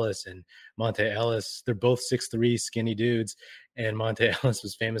Monte Ellis, they're both 6'3", skinny dudes. And Monte Ellis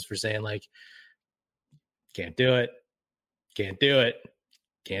was famous for saying, like, can't do it.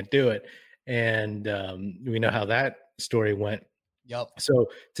 And we know how that story went. Yep. So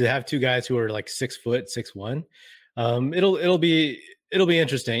to have two guys who are like 6 foot, 6'1", it'll be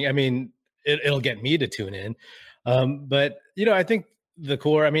interesting. I mean, it'll get me to tune in. But I think the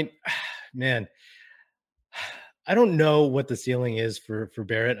core, I mean, man, I don't know what the ceiling is for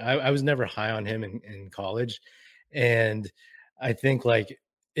Barrett. I was never high on him in college. And I think like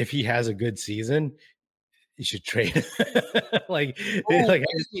if he has a good season, you should trade like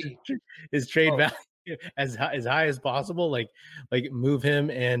his trade value as high as possible. Like move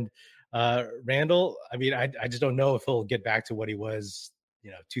him. And Randall, I mean, I just don't know if he'll get back to what he was,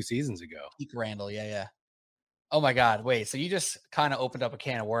 2 seasons ago. Peak Randall, yeah. Oh my God, wait. So you just kind of opened up a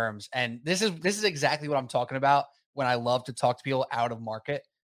can of worms, and this is exactly what I'm talking about when I love to talk to people out of market,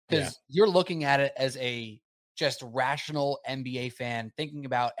 because you're looking at it as a just rational NBA fan thinking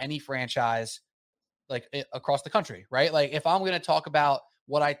about any franchise like across the country, right? Like if I'm going to talk about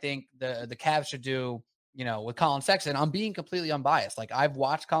what I think the Cavs should do, with Colin Sexton, I'm being completely unbiased. Like I've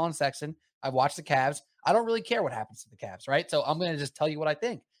watched Colin Sexton, I've watched the Cavs. I don't really care what happens to the Cavs, right? So I'm going to just tell you what I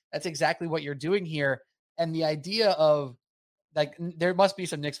think. That's exactly what you're doing here. And the idea of like, there must be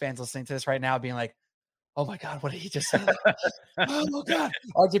some Knicks fans listening to this right now being like, oh my God, what did he just say? Oh God,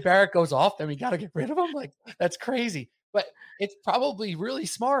 RJ Barrett goes off, then we got to get rid of him. Like that's crazy, but it's probably really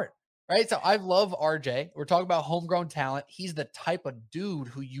smart. Right. So I love RJ. We're talking about homegrown talent. He's the type of dude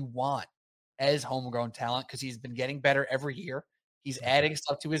who you want as homegrown talent because he's been getting better every year. He's adding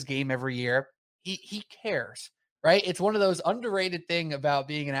stuff to his game every year. He cares. Right. It's one of those underrated thing about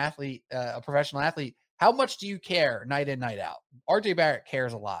being an athlete, a professional athlete. How much do you care night in, night out? RJ Barrett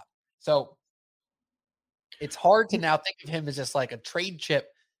cares a lot. So it's hard to now think of him as just like a trade chip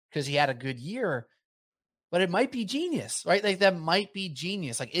because he had a good year. But it might be genius, right? Like that might be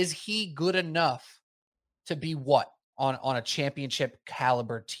genius. Like, is he good enough to be what on a championship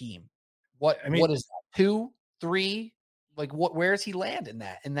caliber team? What is that? 2, 3? Like where does he land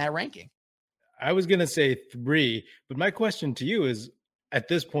in that ranking? I was gonna say 3, but my question to you is at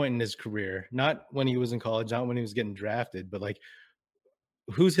this point in his career, not when he was in college, not when he was getting drafted, but like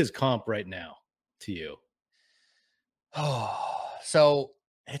who's his comp right now to you? Oh, so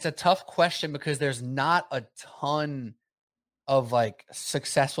it's a tough question because there's not a ton of like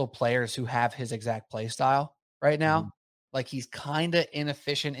successful players who have his exact play style right now. Mm-hmm. Like he's kind of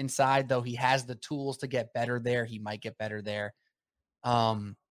inefficient inside, though he has the tools to get better there. He might get better there.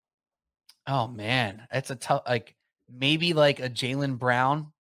 Oh man, it's a tough, like maybe like a Jaylen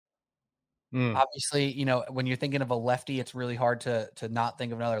Brown Mm. Obviously, you know, when you're thinking of a lefty, it's really hard to not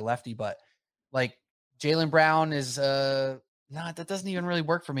think of another lefty, but like Jaylen Brown is no, that doesn't even really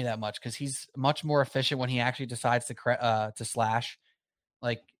work for me that much because he's much more efficient when he actually decides to slash.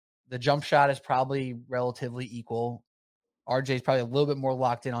 Like the jump shot is probably relatively equal. RJ is probably a little bit more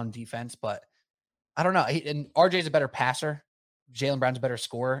locked in on defense, but I don't know. And RJ is a better passer. Jaylen Brown's a better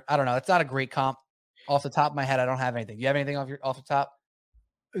scorer. I don't know. It's not a great comp. Off the top of my head, I don't have anything. Do you have anything off the top?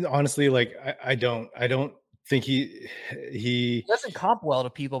 Honestly, like I don't think He doesn't comp well to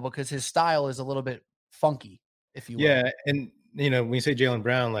people because his style is a little bit funky, if you will. yeah, and when you say Jaylen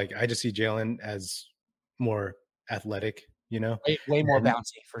Brown, like I just see Jaylen as more athletic, Way more and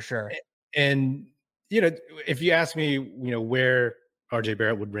bouncy for sure. and if you ask me, where RJ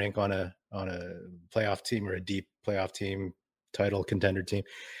Barrett would rank on a playoff team or a deep playoff team, title contender team,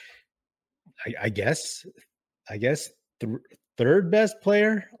 I guess third best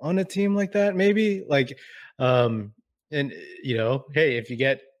player on a team like that, maybe. Like, and hey, if you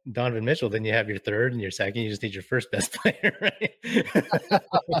get Donovan Mitchell, then you have your third and your second. You just need your first best player, right?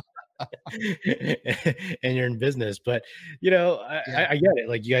 And you're in business. But I get it.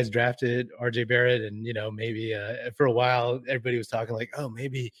 Like, you guys drafted RJ Barrett, and maybe for a while everybody was talking like, oh,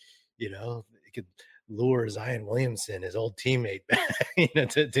 maybe it could lure Zion Williamson, his old teammate, back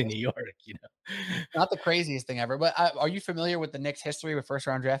to New York. Not the craziest thing ever, but are you familiar with the Knicks' history with first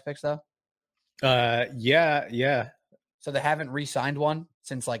round draft picks though? Yeah. So they haven't re-signed one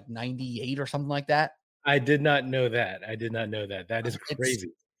since like 98 or something like that. I did not know that. That is crazy.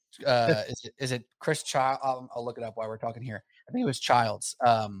 Is it Chris Child? I'll look it up while we're talking here. I think it was Childs.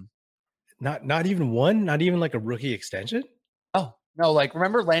 Not even one, not even like a rookie extension. Oh no, like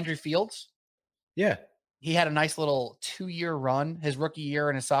remember Landry Fields? Yeah. He had a nice little 2-year run, his rookie year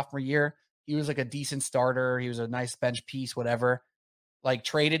and his sophomore year. He was like a decent starter. He was a nice bench piece, whatever. Like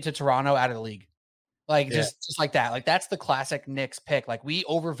traded to Toronto, out of the league. Like just like that. Like that's the classic Knicks pick. Like we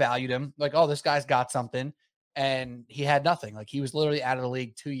overvalued him. Like, oh, this guy's got something. And he had nothing. Like he was literally out of the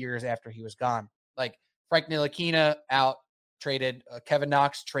league 2 years after he was gone. Like Frank Ntilikina out, traded. Kevin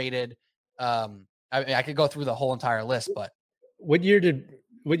Knox traded. I could go through the whole entire list, but what year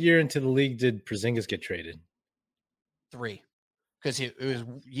into the league did Porzingis get traded? 3, because it was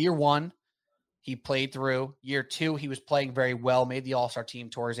year 1. He played through. Year 2, he was playing very well, made the All-Star team,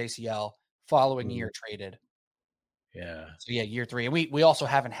 tore his ACL. Following year, traded. Yeah. So yeah, year 3, and we also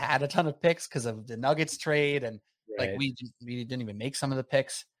haven't had a ton of picks because of the Nuggets trade, and like we didn't even make some of the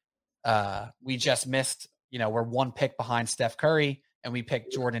picks. We just missed. We're 1 pick behind Steph Curry, and we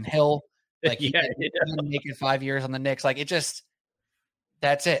picked Jordan Hill. Like he didn't make it 5 years on the Knicks. Like it just.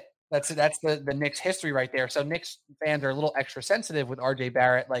 That's it. That's the Knicks history right there. So Knicks fans are a little extra sensitive with RJ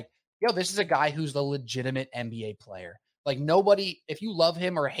Barrett. Like, this is a guy who's the legitimate NBA player. Like nobody, if you love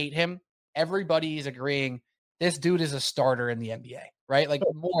him or hate him, everybody is agreeing this dude is a starter in the NBA, right? Like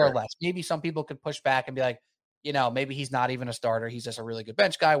more or less. Maybe some people could push back and be like, maybe he's not even a starter. He's just a really good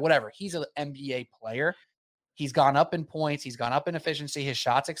bench guy, whatever. He's an NBA player. He's gone up in points. He's gone up in efficiency. His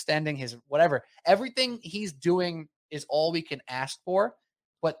shot's extending, his whatever. Everything he's doing is all we can ask for.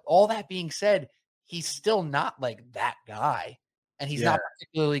 But all that being said, he's still not like that guy. And he's not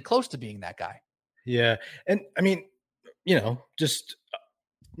particularly close to being that guy. Yeah. And I mean, just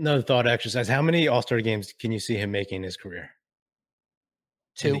another thought exercise. How many All-Star games can you see him making in his career?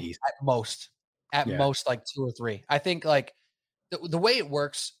 2 at most. At most, like 2 or 3. I think like the way it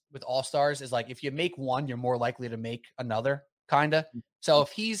works with All-Stars is like if you make one, you're more likely to make another, kind of. So if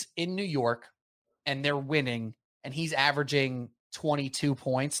he's in New York and they're winning and he's averaging 22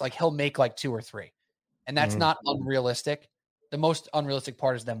 points, like he'll make like 2 or 3. And that's not unrealistic. The most unrealistic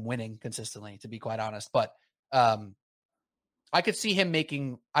part is them winning consistently, to be quite honest. But I could see him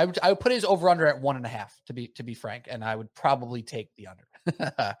making, I would put his over under at 1.5 to be frank. And I would probably take the under.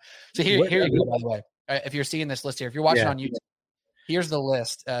 So here you go, by the way. If you're seeing this list here, if you're watching on YouTube, here's the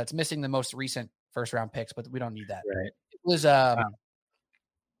list. It's missing the most recent first round picks, but we don't need that. Right. It was,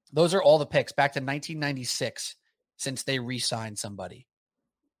 those are all the picks back to 1996. Since they re-signed somebody.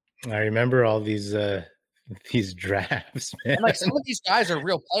 I remember all these drafts, man. And like some of these guys are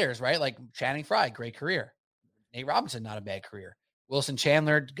real players, right? Like Channing Frye, great career. Nate Robinson, not a bad career. Wilson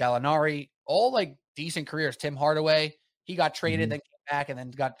Chandler, Gallinari, all like decent careers. Tim Hardaway, he got traded, then came back, and then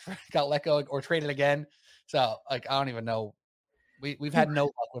got let go or traded again. So like I don't even know. We've had no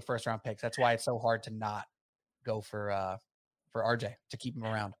luck with first round picks. That's why it's so hard to not go for RJ to keep him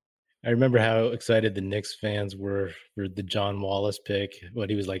around. I remember how excited the Knicks fans were for the John Wallace pick.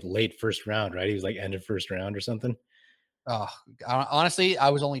 He was like late first round, right? He was like end of first round or something. Oh, honestly, I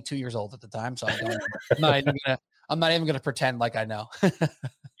was only 2 years old at the time, so I'm not even gonna pretend like I know.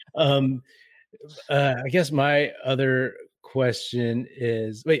 Um, I guess my other question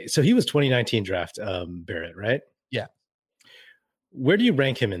is, wait, so he was 2019 draft, Barrett, right? Yeah. Where do you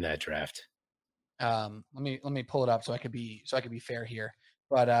rank him in that draft? Let me pull it up so I could be fair here.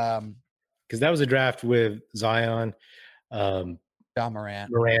 But Because that was a draft with Zion, John Morant,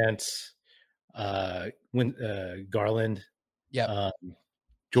 Garland, yep,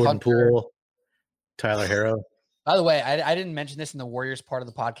 Jordan Hunter. Poole, Tyler Herro. By the way, I didn't mention this in the Warriors part of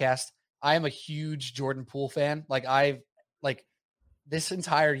the podcast. I am a huge Jordan Poole fan. Like this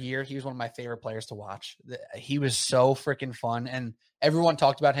entire year, he was one of my favorite players to watch. He was so freaking fun, and everyone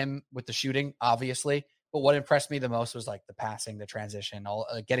talked about him with the shooting, obviously. But what impressed me the most was like the passing, the transition, all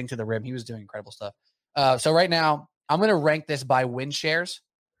getting to the rim. He was doing incredible stuff. So right now, I'm going to rank this by win shares.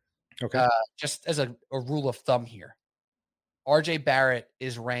 Okay. Just as a rule of thumb here, RJ Barrett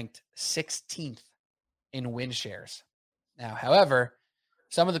is ranked 16th in win shares. Now, however,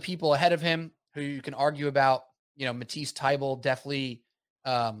 some of the people ahead of him who you can argue about, Matisse Thybulle, definitely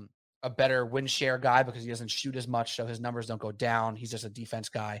a better win share guy because he doesn't shoot as much, so his numbers don't go down. He's just a defense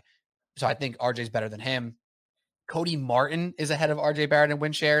guy. So I think RJ's better than him. Cody Martin is ahead of RJ Barrett in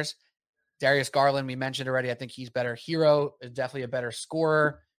win shares. Darius Garland, we mentioned already. I think he's better. Hero is definitely a better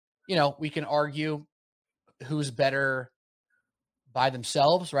scorer. We can argue who's better by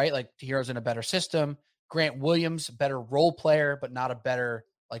themselves, right? Like Hero's in a better system. Grant Williams, better role player, but not a better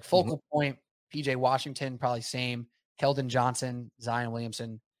focal point. PJ Washington, probably same. Keldon Johnson, Zion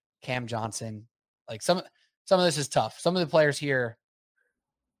Williamson, Cam Johnson. Like some of this is tough. Some of the players here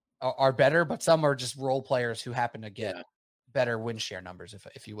are better, but some are just role players who happen to get better win share numbers,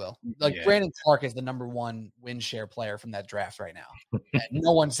 if you will. Brandon Clark is the number one win share player from that draft right now.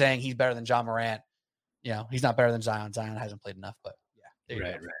 No one's saying he's better than John Morant. He's not better than Zion. Zion hasn't played enough, but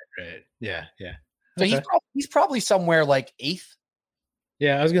Right. Yeah. So he's probably somewhere like 8th.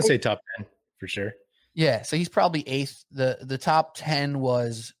 Yeah, I was gonna say top 10 for sure. Yeah, so he's probably 8th. The top 10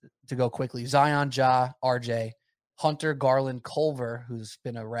 was, to go quickly, Zion, Ja, RJ, Hunter, Garland, Culver, who's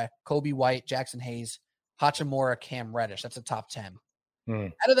been a wreck, Kobe White, Jackson Hayes, Hachimura, Cam Reddish. That's a top 10.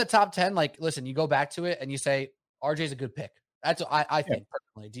 Out of the top 10, listen, you go back to it and you say RJ's a good pick. That's what I think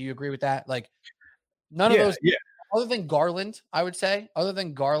personally. Do you agree with that? None of those. Yeah. Other than Garland, I would say. Other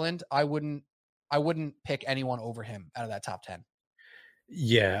than Garland, I wouldn't pick anyone over him out of that top 10.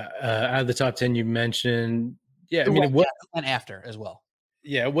 Yeah, out of the top 10 you mentioned, it went after as well.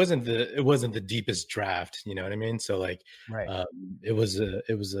 Yeah, it wasn't the deepest draft, you know what I mean? So right. It was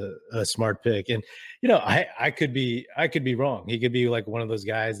a smart pick, and I could be wrong. He could be like one of those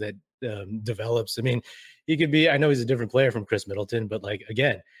guys that develops. I mean, he could be. I know he's a different player from Chris Middleton, but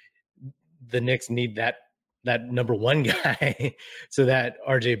again, the Knicks need that number one guy so that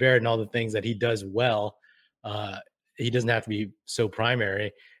RJ Barrett and all the things that he does well, he doesn't have to be so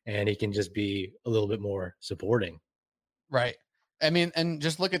primary, and he can just be a little bit more supporting. Right. I mean, and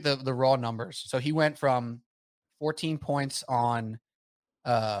just look at the raw numbers. So he went from 14 points on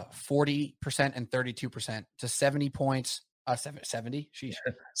 40% and 32% to 70 points, 70,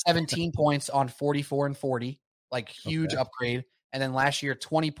 17 points on 44 and 40, huge upgrade. And then last year,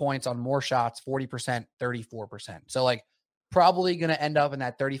 20 points on more shots, 40%, 34%. So probably going to end up in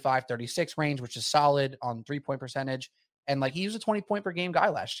that 35, 36 range, which is solid on 3-point percentage. And he was a 20-point per game guy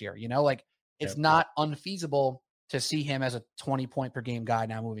last year, it's not unfeasible to see him as a 20-point per game guy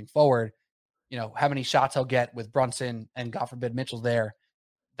now moving forward. How many shots he'll get with Brunson and, God forbid, Mitchell's there,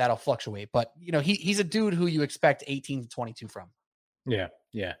 that'll fluctuate. But, he's a dude who you expect 18 to 22 from. Yeah.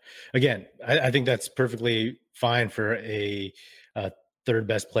 Again, I think that's perfectly fine for a third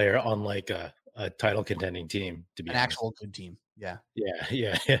best player on a title contending team, to be an honest. Actual good team. Yeah.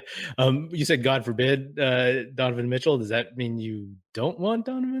 You said, God forbid, Donovan Mitchell. Does that mean you don't want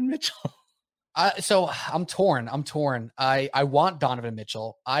Donovan Mitchell? So I'm torn. I want Donovan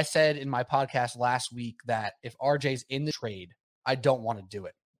Mitchell. I said in my podcast last week that if RJ's in the trade, I don't want to do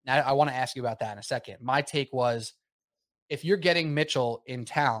it. Now, I want to ask you about that in a second. My take was, if you're getting Mitchell in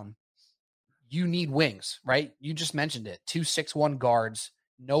town, you need wings, right? You just mentioned it. 2 6'1" guards,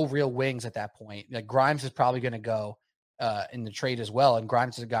 no real wings at that point. Grimes is probably going to go in the trade as well. And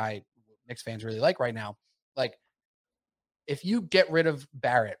Grimes is a guy Knicks fans really like right now. If you get rid of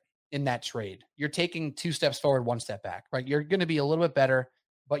Barrett in that trade, you're taking 2 steps forward, 1 step back, right? You're going to be a little bit better,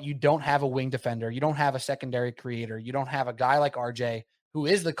 but you don't have a wing defender. You don't have a secondary creator. You don't have a guy like RJ, who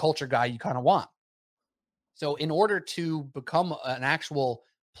is the culture guy you kind of want. So in order to become an actual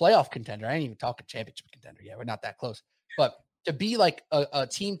playoff contender, I ain't even talking championship contender yet. We're not that close. But to be a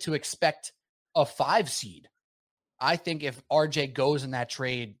team to expect a 5 seed, I think if RJ goes in that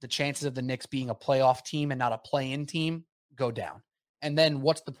trade, the chances of the Knicks being a playoff team and not a play-in team go down. And then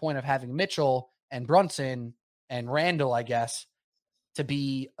what's the point of having Mitchell and Brunson and Randall, I guess, to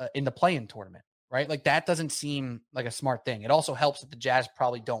be in the play-in tournament, right? Like that doesn't seem like a smart thing. It also helps that the Jazz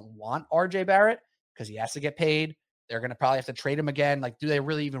probably don't want RJ Barrett because he has to get paid. They're going to probably have to trade him again. Like, do they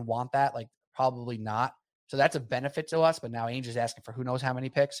really even want that? Like, probably not. So that's a benefit to us. But now Ainge is asking for who knows how many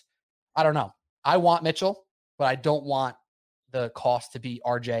picks. I don't know. I want Mitchell, but I don't want the cost to be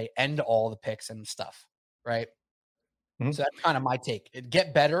RJ and all the picks and stuff, right? Mm-hmm. So that's kind of my take.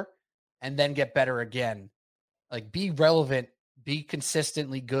 Get better and then get better again. Like, be relevant, be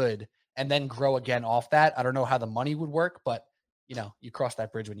consistently good, and then grow again off that. I don't know how the money would work, but, you know, you cross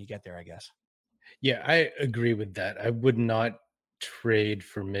that bridge when you get there, I guess. Yeah, I agree with that. I would not trade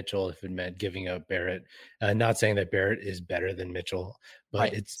for Mitchell if it meant giving up Barrett. Not saying that Barrett is better than Mitchell, but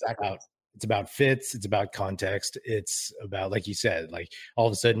right, it's about fits. It's about context. It's about, like you said, like all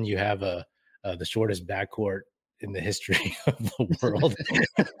of a sudden you have the shortest backcourt in the history of the world,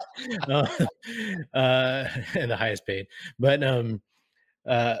 and the highest paid. But and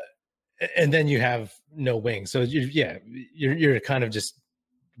then you have no wing, so you're kind of just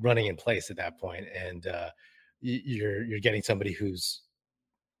running in place at that point, and you're getting somebody who's,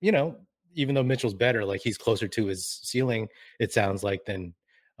 you know, even though Mitchell's better, like he's closer to his ceiling, it sounds like, than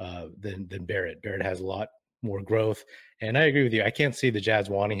Barrett. Barrett has a lot more growth, and I agree with you. I can't see the Jazz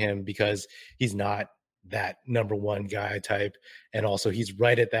wanting him because he's not that number one guy type, and also he's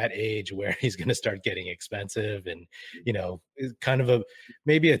right at that age where he's going to start getting expensive, and, you know, kind of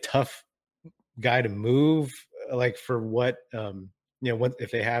maybe a tough guy to move, like for what you know, what if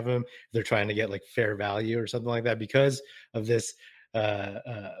they have him, they're trying to get like fair value or something like that, because of this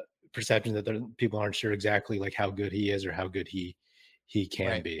perception that people aren't sure exactly like how good he is or how good he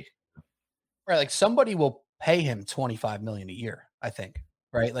can be. Right, like somebody will pay him $25 million a year, I think.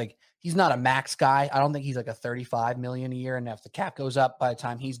 Right, like he's not a max guy. I don't think he's like a $35 million a year, and if the cap goes up by the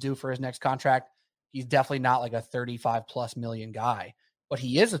time he's due for his next contract, he's definitely not like a 35+ million guy. But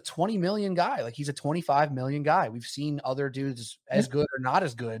he is a 20 million guy. Like he's a 25 million guy. We've seen other dudes as good or not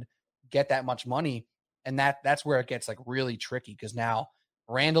as good get that much money. And that's where it gets like really tricky, because now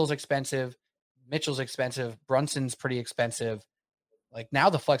Randall's expensive, Mitchell's expensive, Brunson's pretty expensive. Like now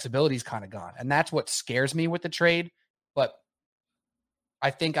the flexibility is kind of gone. And that's what scares me with the trade. But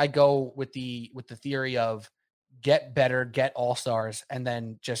I think I go with the theory of get better, get all-stars, and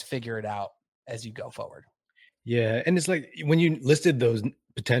then just figure it out as you go forward. Yeah, and it's like when you listed those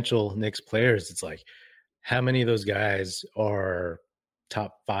potential Knicks players, it's like how many of those guys are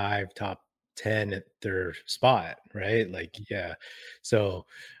top 5, top 10 at their spot, right? Like, yeah. So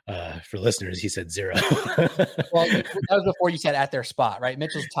for listeners, he said 0. Well, that was before you said at their spot, right?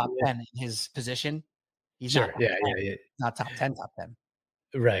 Mitchell's top 10 in his position. He's sure. Not yeah. Not top 10, top 10.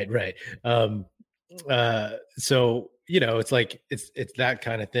 Right. So, you know, it's like it's that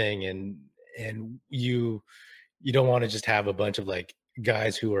kind of thing, and you don't want to just have a bunch of like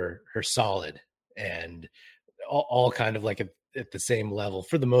guys who are solid and all kind of like at the same level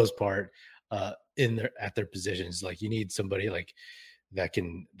for the most part at their positions. Like you need somebody like that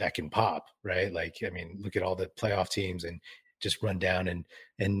can pop, right? Like, I mean, look at all the playoff teams and just run down and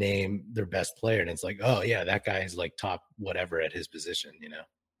name their best player, and it's like, oh yeah, that guy is like top whatever at his position, you know.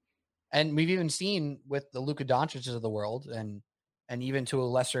 And we've even seen with the Luka Doncic's of the world, and even to a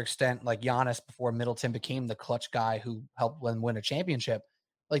lesser extent, like Giannis before Middleton became the clutch guy who helped them win a championship.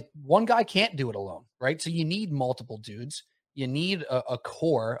 Like one guy can't do it alone, right? So you need multiple dudes. You need a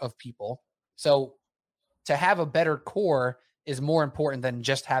core of people. So to have a better core is more important than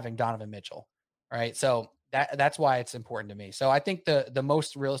just having Donovan Mitchell, right? So that's why it's important to me. So I think the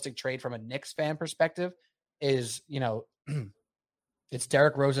most realistic trade from a Knicks fan perspective is, you know, it's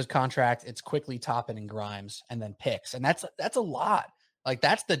Derrick Rose's contract, it's Quickly, Toppin, and Grimes, and then picks. And that's a lot. Like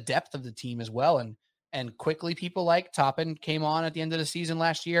that's the depth of the team as well. And Quickly, people like Toppin came on at the end of the season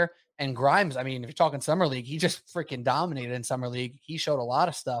last year. And Grimes, I mean, if you're talking Summer League, he just freaking dominated in Summer League. He showed a lot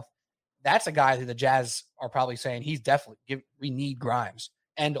of stuff. That's a guy who the Jazz are probably saying he's definitely we need Grimes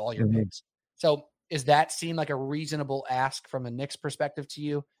and all your picks. So does that seem like a reasonable ask from a Knicks perspective to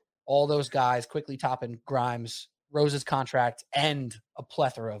you? All those guys, Quickly, Toppin, Grimes, Rose's contract, and a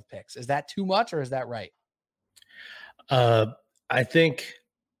plethora of picks. Is that too much or is that right? I think,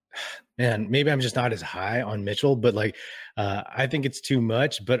 man, maybe I'm just not as high on Mitchell, but like, I think it's too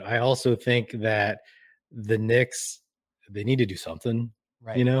much, but I also think that the Knicks, they need to do something,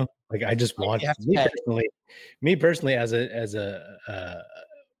 right? You know, like I just want me personally as a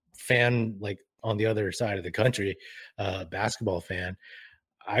fan, like on the other side of the country, basketball fan,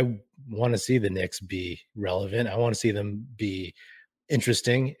 I want to see the Knicks be relevant. I want to see them be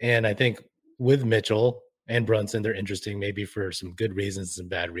interesting. And I think with Mitchell and Brunson, they're interesting, maybe for some good reasons, some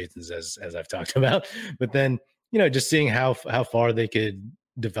bad reasons, as I've talked about. But then, just seeing how far they could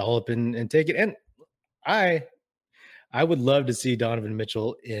develop and take it. And I would love to see Donovan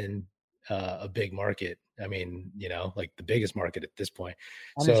Mitchell in a big market. I mean, like the biggest market at this point.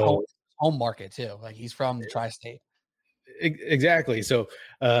 On his home market too. Like he's from the tri-state. Exactly. So,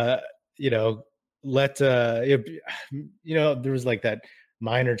 let there was like that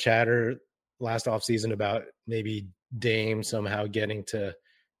minor chatter last offseason about maybe Dame somehow getting to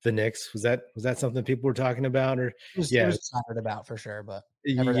the Knicks. Was that something people were talking about? Or it was excited about for sure, but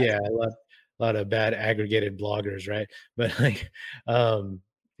yeah, a lot of bad aggregated bloggers, right? But like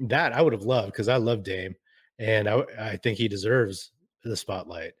that I would have loved, because I love Dame, and I think he deserves the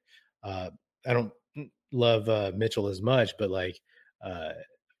spotlight. I don't love Mitchell as much, but like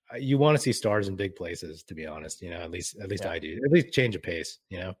you want to see stars in big places, to be honest. At least I do. At least change of pace.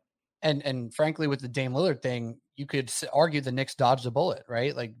 And frankly, with the Dame Lillard thing, you could argue the Knicks dodged a bullet,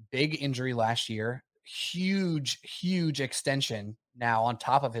 right? Like big injury last year, huge extension now on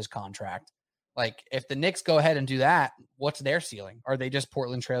top of his contract. Like if the Knicks go ahead and do that, what's their ceiling? Are they just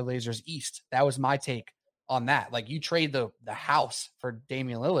Portland Trailblazers East? That was my take on that. Like you trade the house for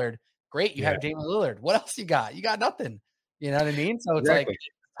Damian Lillard. Great. You have Damian Lillard. What else you got? You got nothing. You know what I mean? So it's like a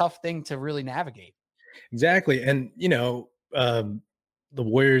tough thing to really navigate. Exactly. And, the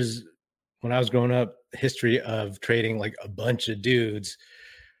Warriors, when I was growing up, history of trading like a bunch of dudes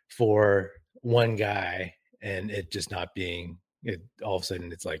for one guy and it just not being it, all of a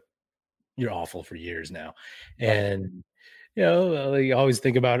sudden it's like you're awful for years now. And you always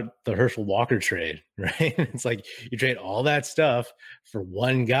think about the Herschel Walker trade, right? It's like you trade all that stuff for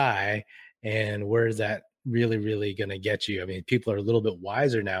one guy, and where's that really going to get you? I mean, people are a little bit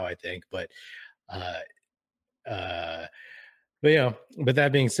wiser now, I think, but that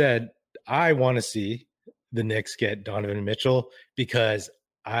being said, I want to see the Knicks get Donovan Mitchell, because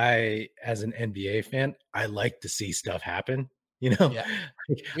as an NBA fan, I like to see stuff happen.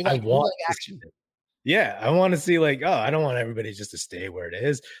 I want action. I want to see like, I don't want everybody just to stay where it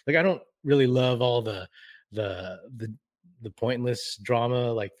is. Like, I don't really love all the pointless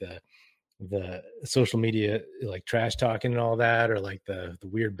drama, like the social media, like trash talking and all that, or like the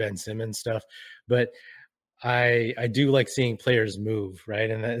weird Ben Simmons stuff. But I do like seeing players move, right?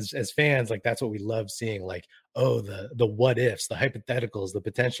 And as fans, like that's what we love seeing. Like, the what ifs, the hypotheticals, the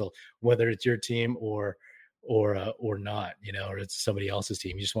potential, whether it's your team or not, or it's somebody else's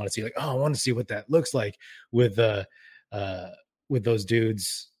team. You just want to see like, I want to see what that looks like with those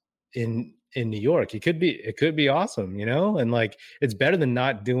dudes in New York. It could be awesome, and like it's better than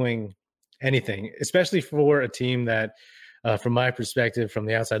not doing anything, especially for a team that, from my perspective, from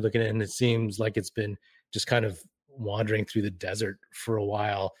the outside looking in, it seems like it's been just kind of wandering through the desert for a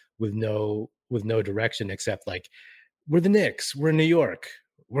while with no direction, except like, we're the Knicks, we're in New York,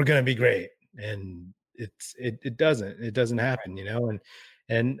 we're going to be great. And it doesn't happen,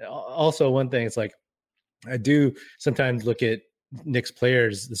 and also one thing, it's like, I do sometimes look at Knicks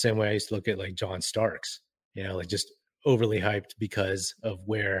players the same way I used to look at like John Starks, like just overly hyped because of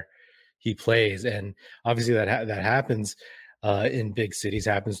where he plays. And obviously that happens in big cities,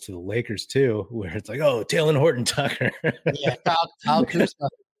 happens to the Lakers too, where it's like, Talen Horton-Tucker. Yeah, Kyle Kuzma.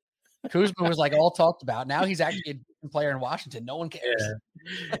 Kuzma was like all talked about. Now he's actually a decent player in Washington. No one cares.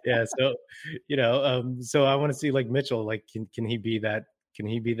 Yeah. So, so I want to see like Mitchell, like, can he be that? Can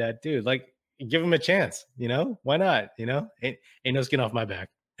he be that dude? Like, give him a chance, why not? Ain't no skin off my back.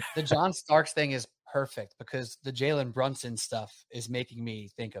 The John Starks thing is perfect because the Jalen Brunson stuff is making me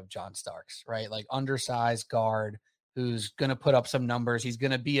think of John Starks, right? Like undersized guard who's going to put up some numbers. He's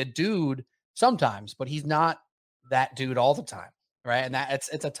going to be a dude sometimes, but he's not that dude all the time. Right. And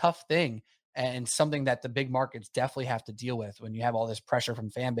it's a tough thing and something that the big markets definitely have to deal with when you have all this pressure from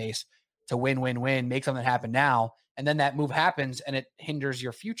fan base to win, make something happen now. And then that move happens and it hinders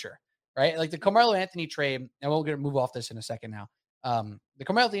your future. Right. Like the Carmelo Anthony trade, and we're going to move off this in a second now. The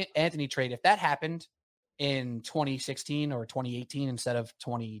Carmelo Anthony trade, if that happened in 2016 or 2018 instead of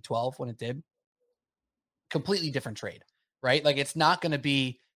 2012 when it did, completely different trade. Right. Like it's not going to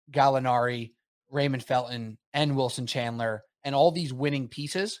be Gallinari, Raymond Felton, and Wilson Chandler and all these winning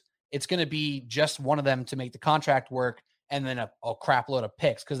pieces. It's going to be just one of them to make the contract work and then a crap load of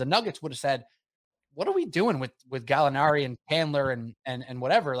picks. Because the Nuggets would have said, what are we doing with Gallinari and Chandler and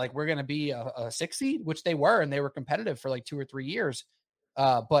whatever? Like, we're going to be a 6 seed, which they were, and they were competitive for like 2 or 3 years.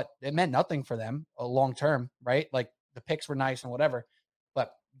 But it meant nothing for them long term, right? Like the picks were nice and whatever,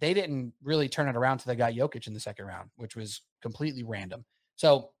 but they didn't really turn it around till they got Jokic in the second round, which was completely random.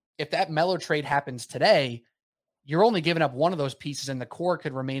 So if that Melo trade happens today, you're only giving up one of those pieces and the core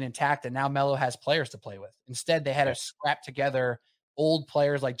could remain intact. And now Melo has players to play with. Instead, they had to scrap together old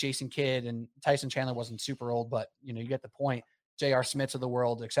players like Jason Kidd, and Tyson Chandler wasn't super old, but you get the point. J.R. Smiths of the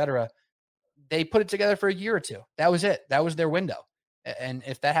world, etc. They put it together for a year or two. That was it. That was their window. And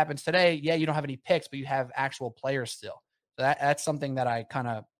if that happens today, yeah, you don't have any picks, but you have actual players still. So that's something that I kind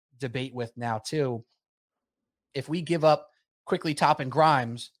of debate with now too. If we give up Quickly, Top, and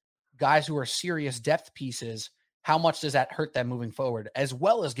Grimes, guys who are serious depth pieces, how much does that hurt them moving forward, as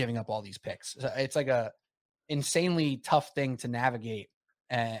well as giving up all these picks? It's like a insanely tough thing to navigate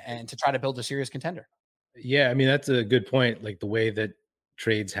and to try to build a serious contender. Yeah, I mean, that's a good point. Like the way that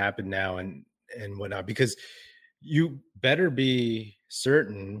trades happen now and whatnot, because you better be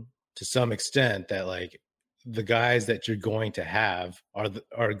certain to some extent that like the guys that you're going to have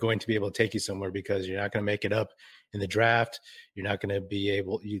are going to be able to take you somewhere, because you're not going to make it up in the draft. You're not going to be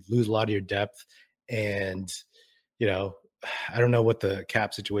able, you lose a lot of your depth. And, I don't know what the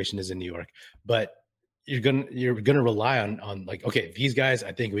cap situation is in New York, but you're going to rely on like, okay, these guys,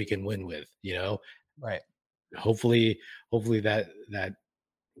 I think we can win with, right. Hopefully that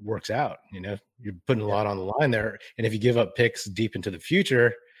works out. You're putting a lot on the line there. And if you give up picks deep into the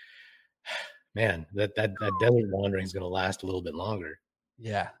future, man, that desert wandering is going to last a little bit longer.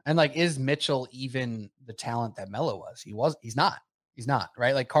 Yeah. And like, is Mitchell even the talent that Melo was? He's not,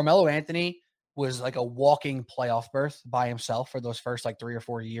 right? Like Carmelo Anthony was like a walking playoff berth by himself for those first like 3 or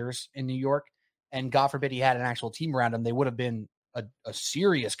 4 years in New York. And God forbid he had an actual team around him, they would have been a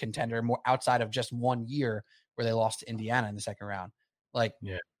serious contender more outside of just 1 year where they lost to Indiana in the second round. Like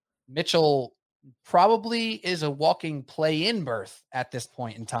Mitchell probably is a walking play-in berth at this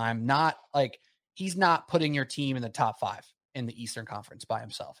point in time. Not like he's not putting your team in the top 5 in the Eastern Conference by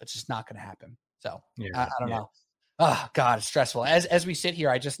himself. It's just not going to happen. So I don't know. Oh God, it's stressful. As we sit here,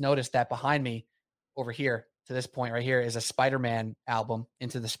 I just noticed that behind me over here to this point right here is a Spider-Man album,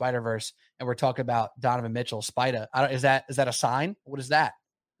 Into the Spider-Verse. And we're talking about Donovan Mitchell, Spida. Is that a sign? What is that?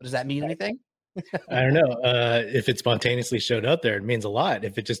 Does that mean anything? I don't know. If it spontaneously showed up there, it means a lot.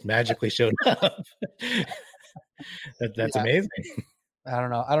 If it just magically showed up, that's amazing. I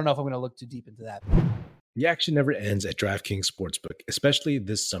don't know. I don't know if I'm going to look too deep into that. The action never ends at DraftKings Sportsbook, especially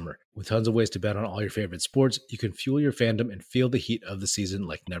this summer. With tons of ways to bet on all your favorite sports, you can fuel your fandom and feel the heat of the season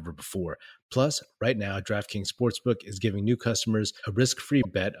like never before. Plus, right now, DraftKings Sportsbook is giving new customers a risk-free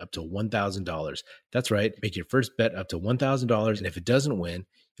bet up to $1,000. That's right, make your first bet up to $1,000, and if it doesn't win,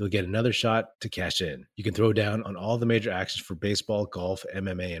 you'll get another shot to cash in. You can throw down on all the major actions for baseball, golf,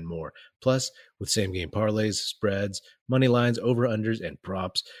 MMA, and more. Plus, with same-game parlays, spreads, money lines, over-unders, and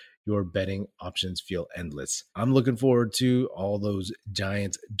props, your betting options feel endless. I'm looking forward to all those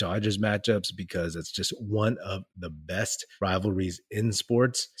Giants-Dodgers matchups because it's just one of the best rivalries in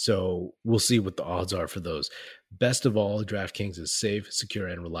sports. So we'll see what the odds are for those. Best of all, DraftKings is safe, secure,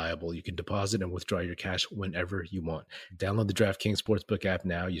 and reliable. You can deposit and withdraw your cash whenever you want. Download the DraftKings Sportsbook app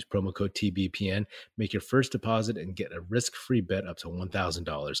now. Use promo code TBPN. Make your first deposit and get a risk-free bet up to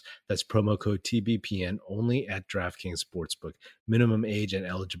 $1,000. That's promo code TBPN only at DraftKings Sportsbook. Minimum age and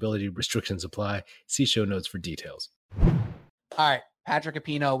eligibility restrictions apply. See show notes for details. All right, Patrick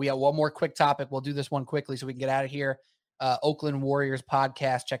Apino, we have one more quick topic. We'll do this one quickly so we can get out of here. Oakland Warriors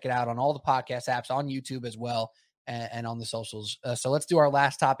podcast. Check it out on all the podcast apps, on YouTube as well, and on the socials. So let's do our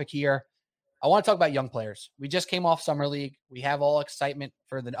last topic here. I want to talk about young players. We just came off Summer League. We have all excitement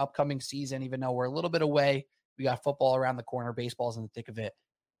for the upcoming season, even though we're a little bit away. We got football around the corner. Baseball's in the thick of it.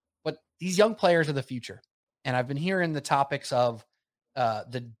 But these young players are the future. And I've been hearing the topics of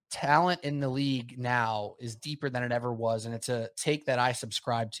the talent in the league now is deeper than it ever was. And it's a take that I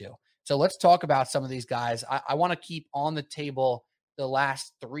subscribe to. So let's talk about some of these guys. I want to keep on the table the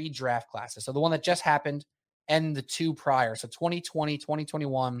last 3 draft classes. So the one that just happened and the 2 prior. So 2020,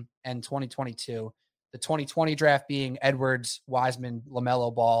 2021, and 2022. The 2020 draft being Edwards, Wiseman,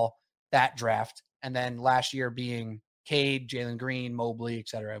 LaMelo Ball, that draft. And then last year being Cade, Jalen Green, Mobley, et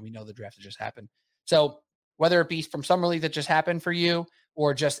cetera. We know the draft that just happened. So whether it be from Summer League that just happened for you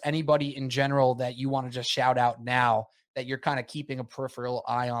or just anybody in general that you want to just shout out now that you're kind of keeping a peripheral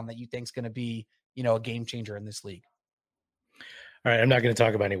eye on that you think is going to be, a game changer in this league. All right. I'm not going to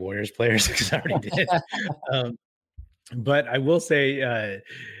talk about any Warriors players because I already did. But I will say,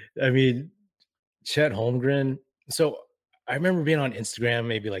 Chet Holmgren. So I remember being on Instagram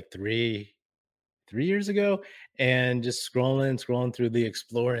maybe like three years ago and just scrolling through the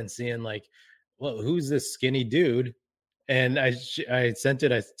Explorer and seeing like, well, who's this skinny dude? And I sent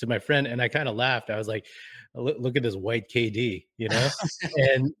it to my friend and I kind of laughed. I was like, look at this white KD,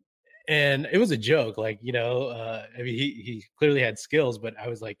 and it was a joke. Like, he clearly had skills, but I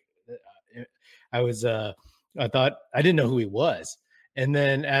was like, I thought I didn't know who he was. And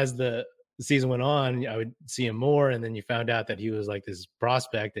then as the season went on, I would see him more. And then you found out that he was like this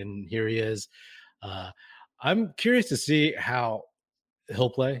prospect, and here he is. I'm curious to see how he'll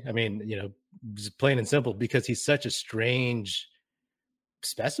play. I mean, just plain and simple, because he's such a strange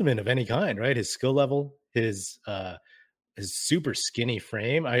specimen of any kind, right? His skill level, his super skinny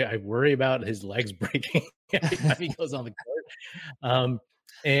frame. I worry about his legs breaking every time he goes on the court.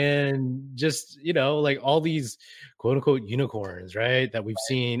 And just, like all these quote unquote unicorns, right, that we've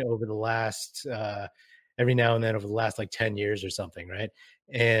seen over the last, every now and then over the last like 10 years or something, right?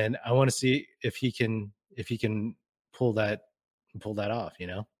 And I want to see if he can pull that off,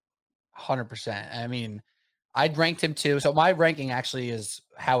 100%. I mean, I'd ranked him too. So my ranking actually is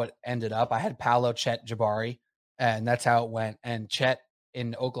how it ended up. I had Paolo, Chet, Jabari, and that's how it went. And Chet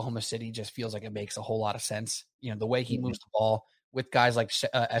in Oklahoma City just feels like it makes a whole lot of sense. The way he moves the ball with guys like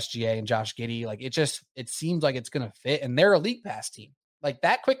SGA and Josh Giddey, like it seems like it's going to fit. And they're a league pass team like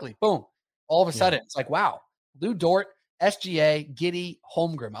that quickly. Boom. All of a sudden, it's like, wow, Lou Dort, SGA, Giddey,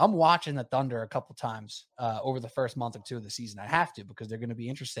 Holmgren. I'm watching the Thunder a couple times over the first month or two of the season. I have to, because they're going to be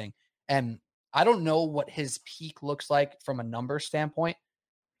interesting. And I don't know what his peak looks like from a number standpoint,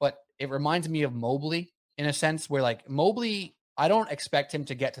 but it reminds me of Mobley in a sense where like Mobley, I don't expect him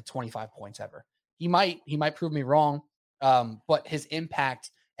to get to 25 points ever. He might prove me wrong, but his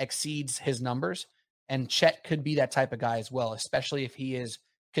impact exceeds his numbers. And Chet could be that type of guy as well, especially if he is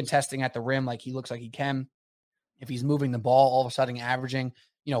contesting at the rim like he looks like he can. If he's moving the ball, all of a sudden averaging,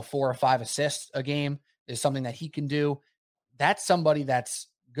 4 or 5 assists a game is something that he can do. That's somebody that's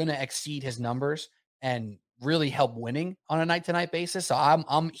going to exceed his numbers and really help winning on a night-to-night basis. So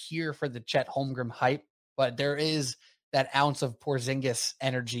I'm here for the Chet Holmgren hype, but there is that ounce of Porzingis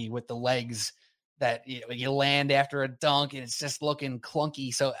energy with the legs that you land after a dunk and it's just looking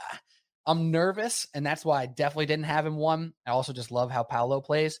clunky. So I'm nervous, and that's why I definitely didn't have him one. I also just love how Paolo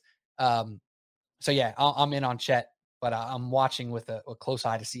plays. So yeah, I'm in on Chet, but I'm watching with a close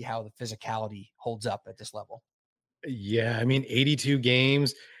eye to see how the physicality holds up at this level. Yeah, I mean, 82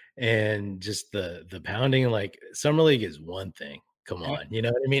 games and just the pounding, like summer league is one thing. Come on, you know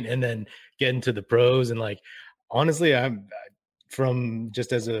what I mean? And then getting to the pros, and like honestly, I'm from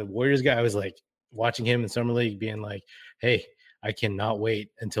just as a Warriors guy, I was like watching him in summer league being like, hey, I cannot wait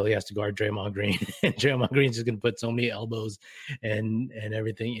until he has to guard Draymond Green. And Draymond Green's just going to put so many elbows and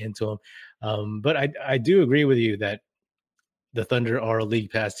everything into him. But I do agree with you that the Thunder are a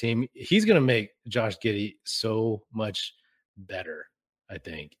league pass team. He's going to make Josh Giddey so much better, I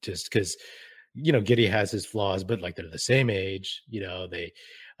think, just because, Giddey has his flaws, but like they're the same age, they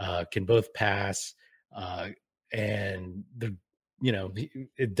can both pass, and they're,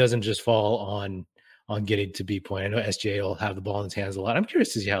 it doesn't just fall on Giddey to be point. I know SGA will have the ball in his hands a lot. I'm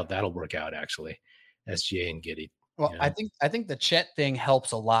curious to see how that'll work out, actually, SGA and Giddey. Well, I think the Chet thing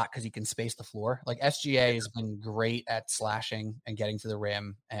helps a lot because he can space the floor. Like SGA has been great at slashing and getting to the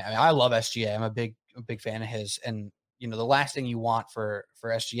rim. And I love SGA. I'm a big fan of his. And the last thing you want for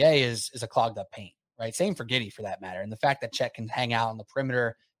SGA is a clogged up paint, right? Same for Giddey for that matter. And the fact that Chet can hang out on the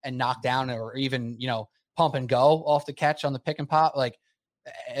perimeter and knock down or even pump and go off the catch on the pick and pop, like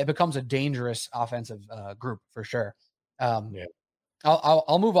it becomes a dangerous offensive group for sure.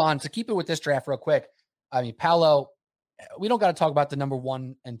 I'll move on to keep it with this draft real quick. I mean, Paolo, we don't got to talk about the number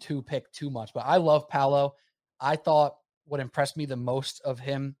 1 and 2 pick too much, but I love Paolo. I thought what impressed me the most of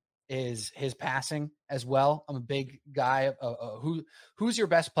him is his passing as well. I'm a big guy. Who's your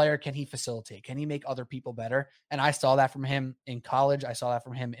best player? Can he facilitate? Can he make other people better? And I saw that from him in college. I saw that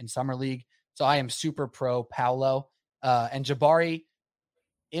from him in summer league. So I am super pro Paolo. And Jabari,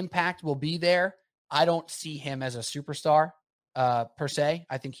 impact will be there. I don't see him as a superstar per se.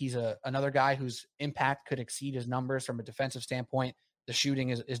 I think he's another guy whose impact could exceed his numbers from a defensive standpoint. The shooting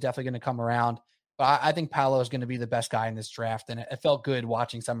is definitely going to come around. But I think Paolo is going to be the best guy in this draft. And it felt good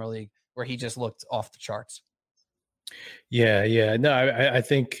watching Summer League where he just looked off the charts. Yeah. No, I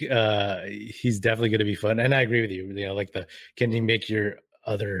think he's definitely going to be fun. And I agree with you, like can he make your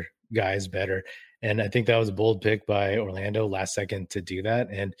other guys better? And I think that was a bold pick by Orlando last second to do that.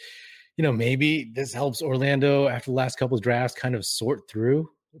 And, maybe this helps Orlando after the last couple of drafts kind of sort through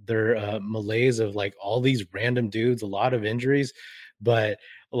their malaise of like all these random dudes, a lot of injuries, but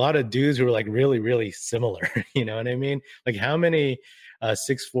a lot of dudes who are like really, really similar. You know what I mean? Like how many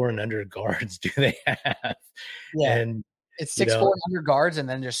 6'4" and under guards do they have? Yeah. And it's 6'4" and under guards, and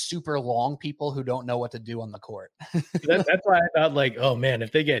then just super long people who don't know what to do on the court. That's why I thought like, oh man,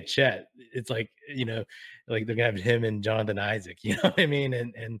 if they get Chet, it's like, like they're gonna have him and Jonathan Isaac, you know what I mean?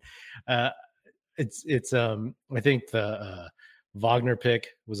 And it's I think the Wagner pick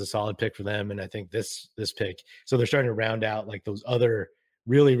was a solid pick for them, and I think this pick. So they're starting to round out like those other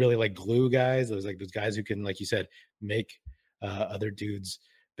really like glue guys. Those guys who can, like you said, make other dudes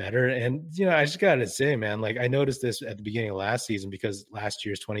better. And I just gotta say, man, like I noticed this at the beginning of last season because last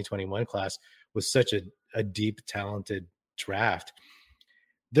year's 2021 class was such a deep, talented draft.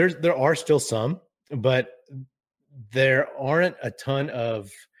 There are still some, but there aren't a ton of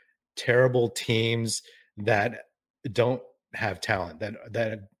terrible teams that don't have talent,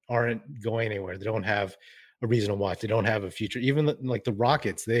 that aren't going anywhere. They don't have a reason to watch. They don't have a future. Even like the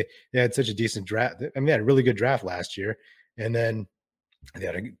Rockets, they had such a decent draft. I mean, they had a really good draft last year, and then they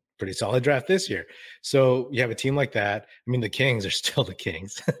had a pretty solid draft this year. So you have a team like that. I mean, the Kings are still the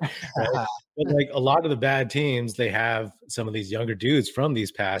Kings. Right? But like a lot of the bad teams, they have some of these younger dudes from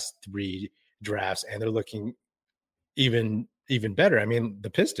these past 3 drafts, and they're looking even better. I mean, the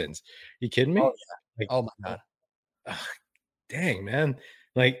Pistons. You kidding me? Oh, yeah. Oh my God. Dang, man.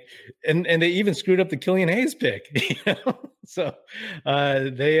 Like, and they even screwed up the Killian Hayes pick. So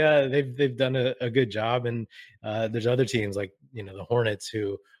they've done a good job. And there's other teams like the Hornets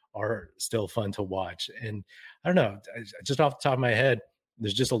who are still fun to watch. And I don't know, just off the top of my head,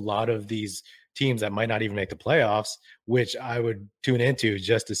 there's just a lot of these teams that might not even make the playoffs, which I would tune into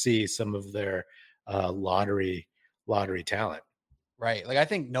just to see some of their lottery talent. Right. Like I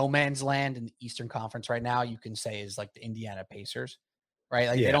think no man's land in the Eastern Conference right now, you can say is like the Indiana Pacers, right?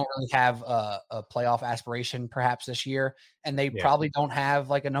 Like they don't really have a playoff aspiration perhaps this year. And they probably don't have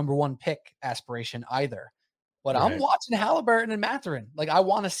like a number 1 pick aspiration either. But I'm watching Halliburton and Mathurin. Like I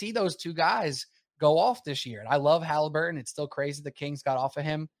want to see those 2 guys go off this year. And I love Halliburton. It's still crazy the Kings got off of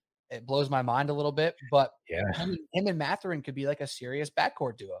him. It blows my mind a little bit. But him and Mathurin could be like a serious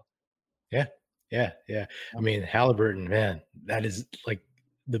backcourt duo. Yeah. I mean, Halliburton, man, that is like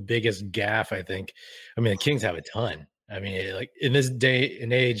the biggest gaffe, I think. I mean, the Kings have a ton. I mean, like in this day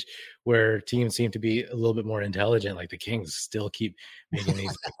and age where teams seem to be a little bit more intelligent, like the Kings still keep making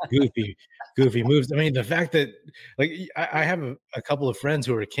these goofy moves. I mean, the fact that like I have a couple of friends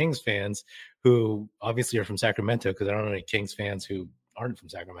who are Kings fans who obviously are from Sacramento, because I don't know any Kings fans who aren't from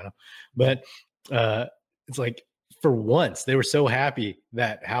Sacramento, but it's like, for once, they were so happy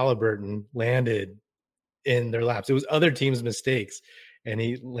that Halliburton landed in their laps. It was other teams' mistakes, and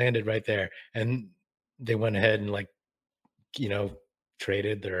he landed right there. And they went ahead and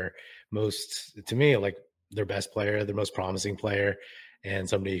traded their most, to me, like their best player, their most promising player, and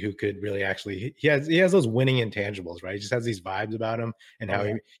somebody who could really actually he has those winning intangibles, right? He just has these vibes about him and how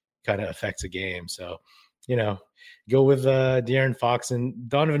he kind of affects a game. So, go with De'Aaron Fox and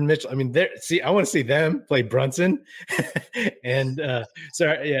Donovan Mitchell. I mean, I want to see them play Brunson, and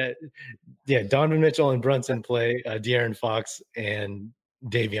Donovan Mitchell and Brunson play De'Aaron Fox and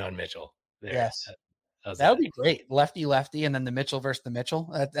Davion Mitchell. There. Yes, that would be great. Lefty, and then the Mitchell versus the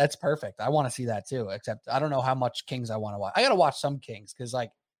Mitchell. That's perfect. I want to see that too. Except I don't know how much Kings I want to watch. I got to watch some Kings because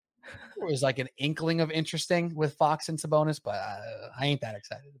like it was like an inkling of interesting with Fox and Sabonis, but I ain't that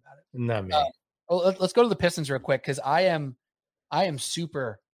excited about it. Not me. Well, let's go to the Pistons real quick because I am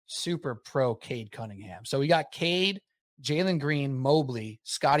super pro Cade Cunningham. So we got Cade, Jalen Green, Mobley,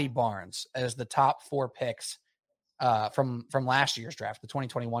 Scotty Barnes as the top 4 picks from last year's draft, the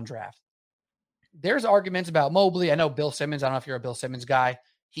 2021 draft. There's arguments about Mobley. I know Bill Simmons. I don't know if you're a Bill Simmons guy.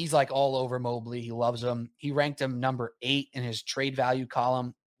 He's like all over Mobley. He loves him. He ranked him number 8 in his trade value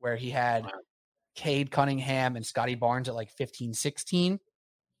column where he had Cade Cunningham and Scotty Barnes at like 15, 16.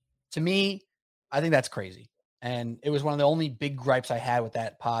 To me, I think that's crazy. And it was one of the only big gripes I had with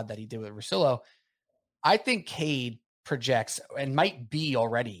that pod that he did with Russillo. I think Cade projects and might be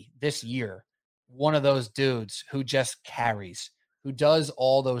already this year one of those dudes who just carries, who does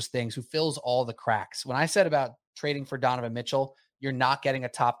all those things, who fills all the cracks. When I said about trading for Donovan Mitchell, you're not getting a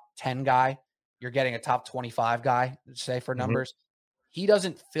top 10 guy. You're getting a top 25 guy, say for numbers. He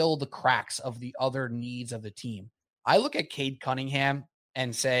doesn't fill the cracks of the other needs of the team. I look at Cade Cunningham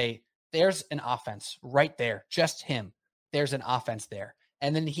and say, there's an offense right there, just him. There's an offense there.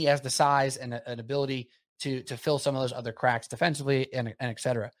 And then he has the size and an ability to fill some of those other cracks defensively and et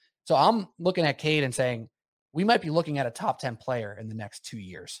cetera. So I'm looking at Cade and saying, we might be looking at a top 10 player in the next 2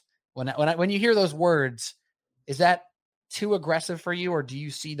 years. When you hear those words, is that too aggressive for you, or do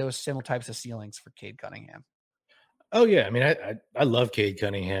you see those similar types of ceilings for Cade Cunningham? Oh yeah. I mean, I love Cade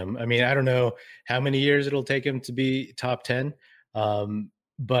Cunningham. I mean, I don't know how many years it'll take him to be top 10.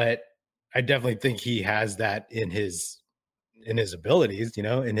 But I definitely think he has that in his abilities,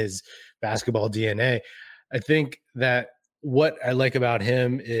 in his basketball DNA. I think that what I like about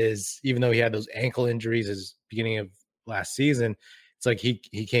him is, even though he had those ankle injuries at the beginning of last season, it's like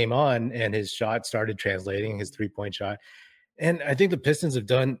he came on and his shot started translating, his 3-point shot. And I think the Pistons have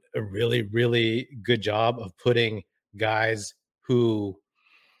done a really, really good job of putting guys who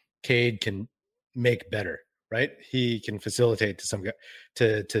Cade can make better, right? He can facilitate to some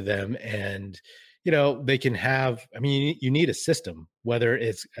to them, and they can have. I mean, you need a system, whether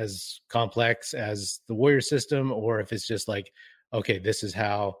it's as complex as the Warrior system, or if it's just like, okay, this is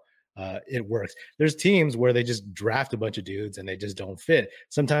how it works. There's teams where they just draft a bunch of dudes and they just don't fit.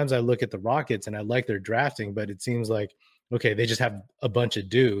 Sometimes I look at the Rockets and I like their drafting, but it seems like, okay, they just have a bunch of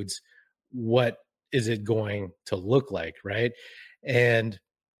dudes. What is it going to look like, right? And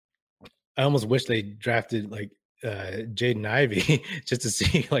I almost wish they drafted like Jaden Ivey just to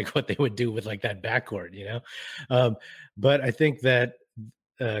see like what they would do with like that backcourt, but I think that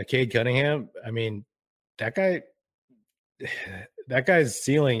Cade Cunningham, I mean, that guy, that guy's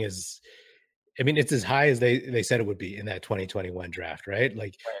ceiling is, I mean, it's as high as they said it would be in that 2021 draft, right?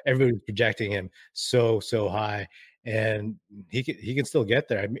 Like everybody's projecting him so high, and he can still get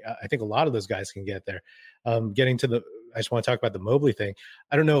there. I mean, I think a lot of those guys can get there. Getting to the, I just want to talk about the Mobley thing.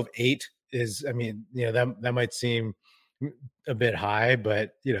 I don't know if 8 is, I mean, that might seem a bit high,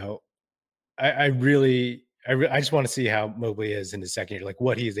 but I just want to see how Mobley is in his second year, like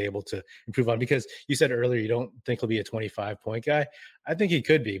what he is able to improve on. Because you said earlier you don't think he'll be a 25-point guy. I think he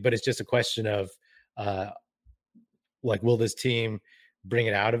could be, but it's just a question of like, will this team bring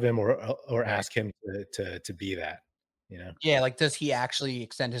it out of him, or ask him to be that? Yeah, like does he actually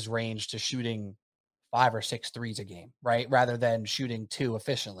extend his range to shooting 5 or 6 threes a game, right? Rather than shooting 2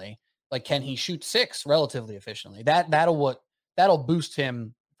 efficiently. Like, can he shoot 6 relatively efficiently? That'll boost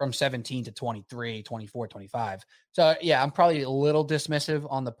him from 17 to 23, 24, 25. So yeah, I'm probably a little dismissive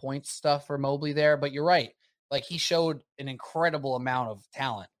on the points stuff for Mobley there, but you're right. Like, he showed an incredible amount of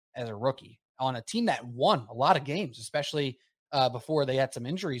talent as a rookie on a team that won a lot of games, especially before they had some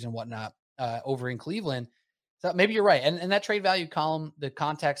injuries and whatnot over in Cleveland. So maybe you're right. And that trade value column, the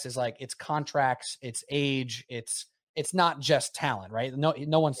context is like it's contracts, it's age, it's not just talent, right?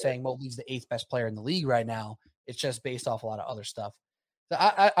 No one's saying Mobley's the 8th best player in the league right now. It's just based off a lot of other stuff. So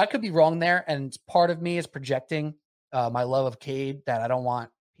I could be wrong there. And part of me is projecting my love of Cade, that I don't want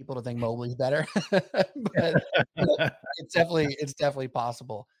people to think Mobley's better. But it's definitely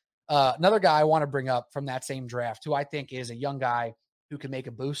possible. Another guy I want to bring up from that same draft, who I think is a young guy who can make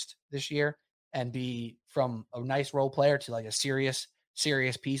a boost this year and be from a nice role player to like a serious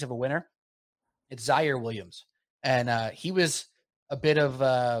piece of a winner. It's Zaire Williams. And he was a bit of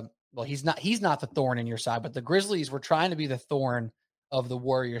well, he's not the thorn in your side, but the Grizzlies were trying to be the thorn of the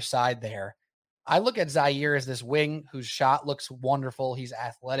Warrior side there. I look at Zaire as this wing whose shot looks wonderful. He's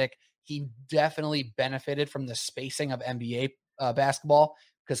athletic. He definitely benefited from the spacing of NBA basketball,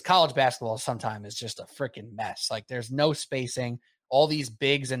 because college basketball sometimes is just a freaking mess. Like, there's no spacing. All these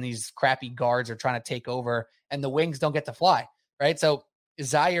bigs and these crappy guards are trying to take over, and the wings don't get to fly, right? So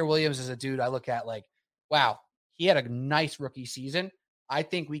Zaire Williams is a dude I look at like, wow, he had a nice rookie season. I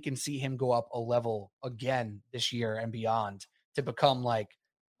think we can see him go up a level again this year and beyond to become like,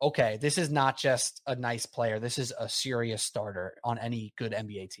 okay, this is not just a nice player. This is a serious starter on any good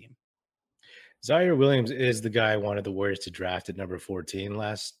NBA team. Zaire Williams is the guy I wanted the Warriors to draft at number 14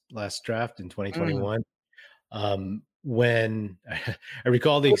 last draft in 2021. When I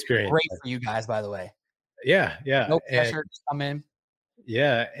recall the experience. Great for you guys, by the way. Yeah. No pressure to come in.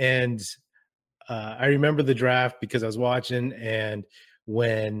 Yeah, and I remember the draft because I was watching, and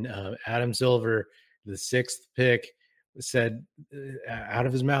when Adam Silver, the 6th pick, said out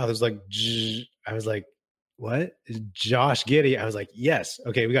of his mouth, it was like, I was like, what? Josh Giddey? I was like, yes.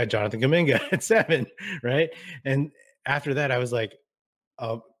 Okay, we got Jonathan Kuminga at 7, right? And after that, I was like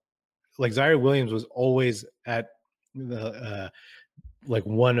Zaire Williams was always at the like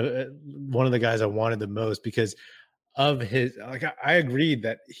one of the guys I wanted the most because of his, like, I agreed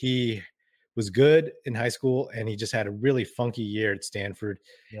that he was good in high school and he just had a really funky year at Stanford.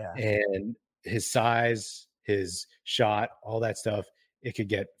 Yeah. And his size, his shot, all that stuff, it could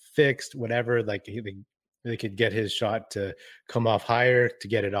get fixed, whatever. Like they could get his shot to come off higher, to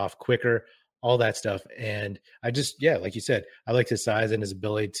get it off quicker, all that stuff. And I just, yeah, like you said, I liked his size and his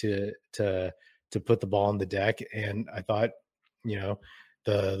ability to put the ball on the deck. And I thought,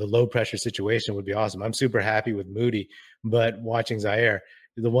 the low pressure situation would be awesome. I'm super happy with Moody, but watching Zaire,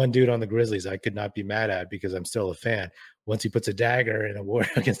 the one dude on the Grizzlies I could not be mad at because I'm still a fan. Once he puts a dagger in a war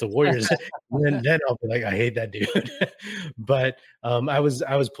against the Warriors, then I'll be like, I hate that dude. But I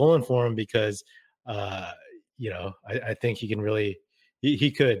was pulling for him because I think he can really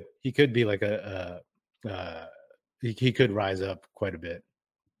he could be like he could rise up quite a bit.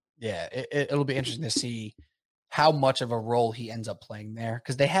 Yeah, it'll be interesting to see how much of a role he ends up playing there,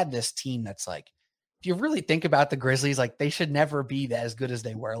 because they had this team that's like if you really think about the Grizzlies, like they should never be as good as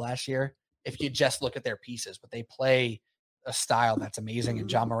they were last year if you just look at their pieces, but they play a style that's amazing. And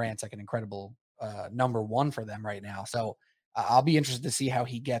John Morant's like an incredible number one for them right now. So I'll be interested to see how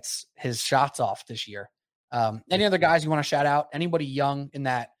he gets his shots off this year. Any other guys you want to shout out? Anybody young in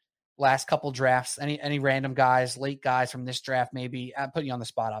that last couple drafts? Any random guys, late guys from this draft? Maybe I'm putting you on the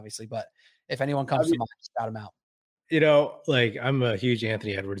spot, obviously, but if anyone comes to mind, shout them out. Like I'm a huge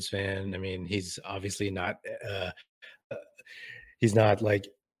Anthony Edwards fan. I mean, he's obviously not he's not like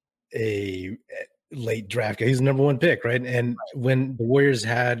a late draft guy. He's the number one pick, right? And when the Warriors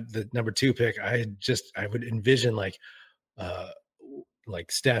had the number 2 pick, I would envision like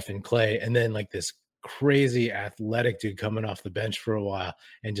Steph and Clay, and then like this crazy athletic dude coming off the bench for a while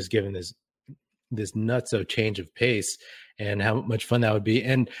and just giving this nutso change of pace, and how much fun that would be.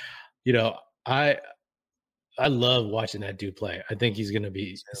 And I love watching that dude play. I think he's going to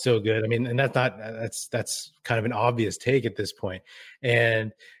be so good. I mean, and that's kind of an obvious take at this point.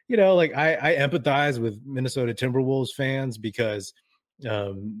 And, like I empathize with Minnesota Timberwolves fans because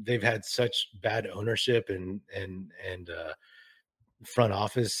they've had such bad ownership and front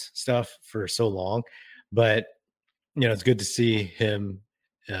office stuff for so long. But, it's good to see him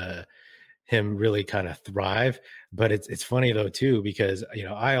really kind of thrive. But it's funny though, too, because,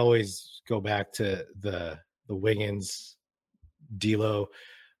 I always go back to the Wiggins D'Lo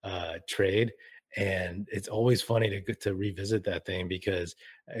trade, and it's always funny to revisit that thing because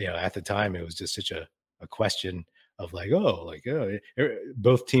at the time it was just such a question of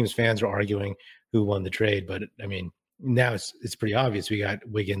both teams fans are arguing who won the trade. But I mean, now it's pretty obvious we got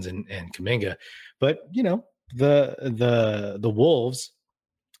Wiggins and Kuminga. But the Wolves,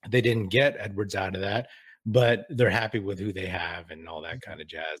 they didn't get Edwards out of that, but they're happy with who they have and all that kind of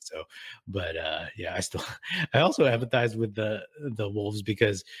jazz. So, but I also empathize with the Wolves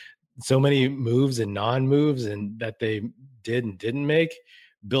because so many moves and non-moves and that they did and didn't make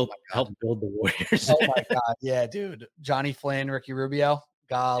helped build the Warriors. Oh my God. Yeah, dude. Johnny Flynn, Ricky Rubio.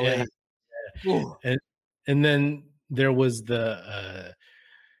 Golly. Yeah. And then there was the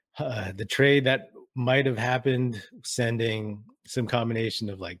trade that might have happened, sending some combination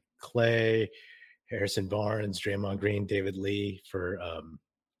of like Clay, Harrison Barnes, Draymond Green, David Lee for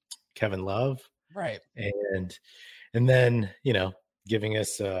Kevin Love. Right. And then, giving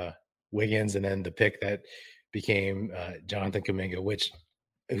us Wiggins, and then the pick that became Jonathan Kuminga,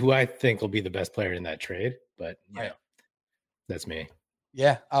 who I think will be the best player in that trade. But that's me.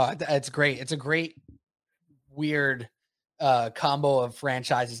 Yeah. It's great. It's a great, weird combo of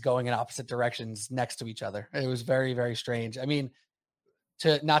franchises going in opposite directions next to each other. It was very, very strange. I mean,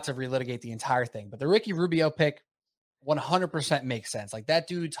 not to relitigate the entire thing, but the Ricky Rubio pick 100% makes sense. Like that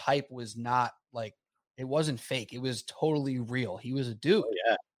dude's hype was not like, it wasn't fake. It was totally real. He was a dude. Oh,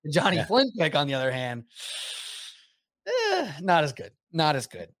 yeah. The Johnny Flynn pick, on the other hand, not as good. Not as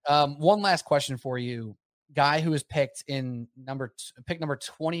good. One last question for you. Guy who was picked in pick number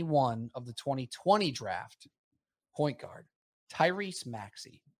 21 of the 2020 draft, point guard, Tyrese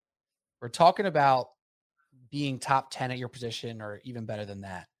Maxey. We're talking about being top 10 at your position or even better than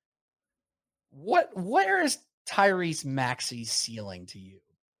that. Where is Tyrese Maxey's ceiling to you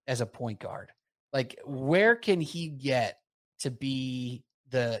as a point guard? Like, where can he get to be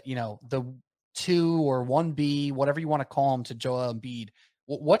the 2 or 1B, whatever you want to call him, to Joel Embiid?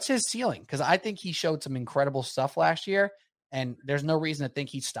 What's his ceiling? Because I think he showed some incredible stuff last year, and there's no reason to think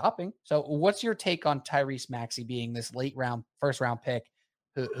he's stopping. So what's your take on Tyrese Maxey being this first round pick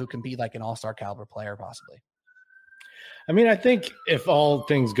who can be like an all-star caliber player possibly? I mean, I think if all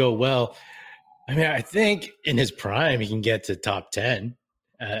things go well, I think in his prime, he can get to top 10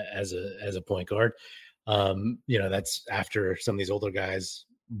 as a point guard. That's after some of these older guys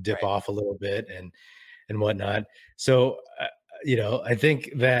dip off a little bit and whatnot. So, I think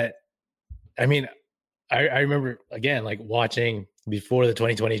that, I remember again, like watching before the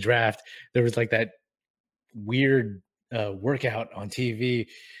 2020 draft, there was like that weird workout on TV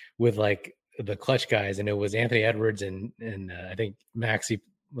with like the clutch guys, and it was Anthony Edwards and I think Maxey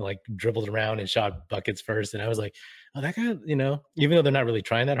like dribbled around and shot buckets first, and I was like, oh, that guy, even though they're not really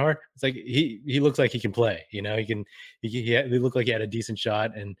trying that hard, it's like he looks like he can play. He looked like he had a decent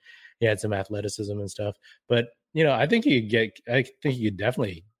shot and he had some athleticism and stuff. But I think he could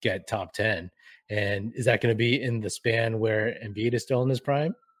definitely get top 10. And is that going to be in the span where Embiid is still in his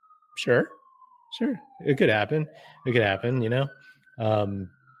prime? Sure, it could happen. Yeah.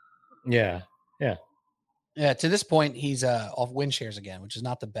 To this point, he's off win shares again, which is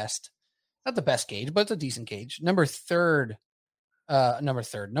not the best gauge, but it's a decent gauge. Number three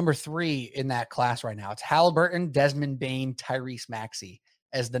in that class right now. It's Halliburton, Desmond Bane, Tyrese Maxey.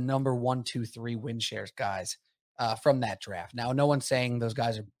 as the number 1, 2, 3 win shares guys from that draft. Now, no one's saying those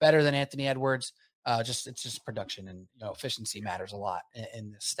guys are better than Anthony Edwards. It's just production and efficiency matters a lot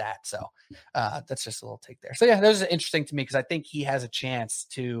in this stat. So that's just a little take there. So yeah, those are interesting to me because I think he has a chance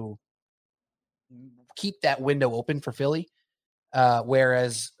to keep that window open for Philly.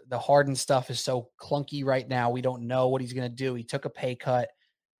 Whereas the Harden stuff is so clunky right now. We don't know what he's going to do. He took a pay cut.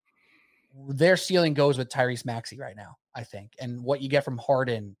 Their ceiling goes with Tyrese Maxey right now, I think. And what you get from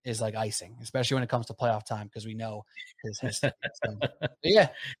Harden is like icing, especially when it comes to playoff time, because we know his history. Yeah,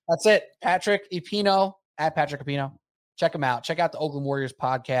 that's it. Patrick Epino, at Patrick Epino. Check him out. Check out the Oakland Warriors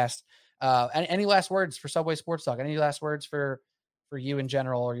podcast. Any last words for Subway Sports Talk? Any last words for you in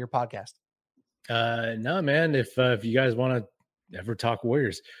general or your podcast? No, man. If you guys want to ever talk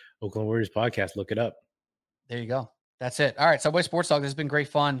Warriors, Oakland Warriors podcast, look it up. There you go. That's it. All right, Subway Sports Talk. This has been great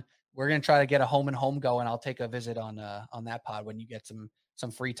fun. We're going to try to get a home and home going. I'll take a visit on that pod when you get some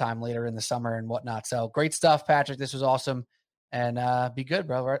free time later in the summer and whatnot. So great stuff, Patrick. This was awesome. And be good,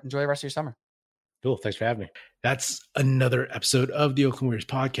 bro. Enjoy the rest of your summer. Cool. Thanks for having me. That's another episode of the Oakland Warriors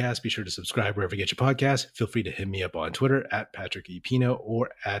podcast. Be sure to subscribe wherever you get your podcasts. Feel free to hit me up on Twitter at Patrick Epino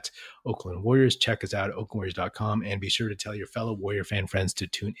or at Oakland Warriors. Check us out at oaklandwarriors.com and be sure to tell your fellow Warrior fan friends to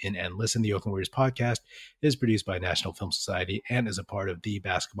tune in and listen. The Oakland Warriors podcast is produced by National Film Society and is a part of the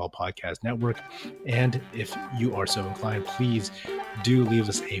Basketball Podcast Network. And if you are so inclined, please do leave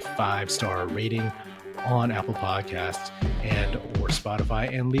us a 5-star rating on Apple Podcasts and or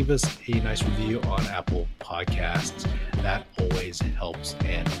Spotify, and leave us a nice review on Apple Podcasts. That always helps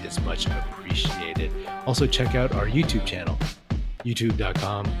and is much appreciated. Also check out our YouTube channel,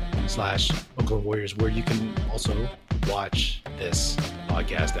 youtube.com/Oakland Warriors, where you can also watch this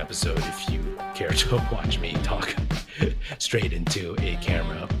podcast episode if you care to watch me talk straight into a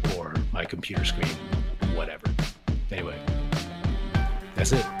camera or my computer screen, whatever. Anyway,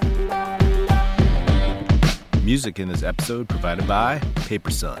 that's it. Music in this episode provided by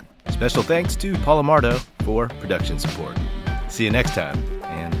Paper Sun. Special thanks to Paul Amardo for production support. See you next time,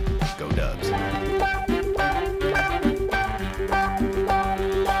 and go Dubs.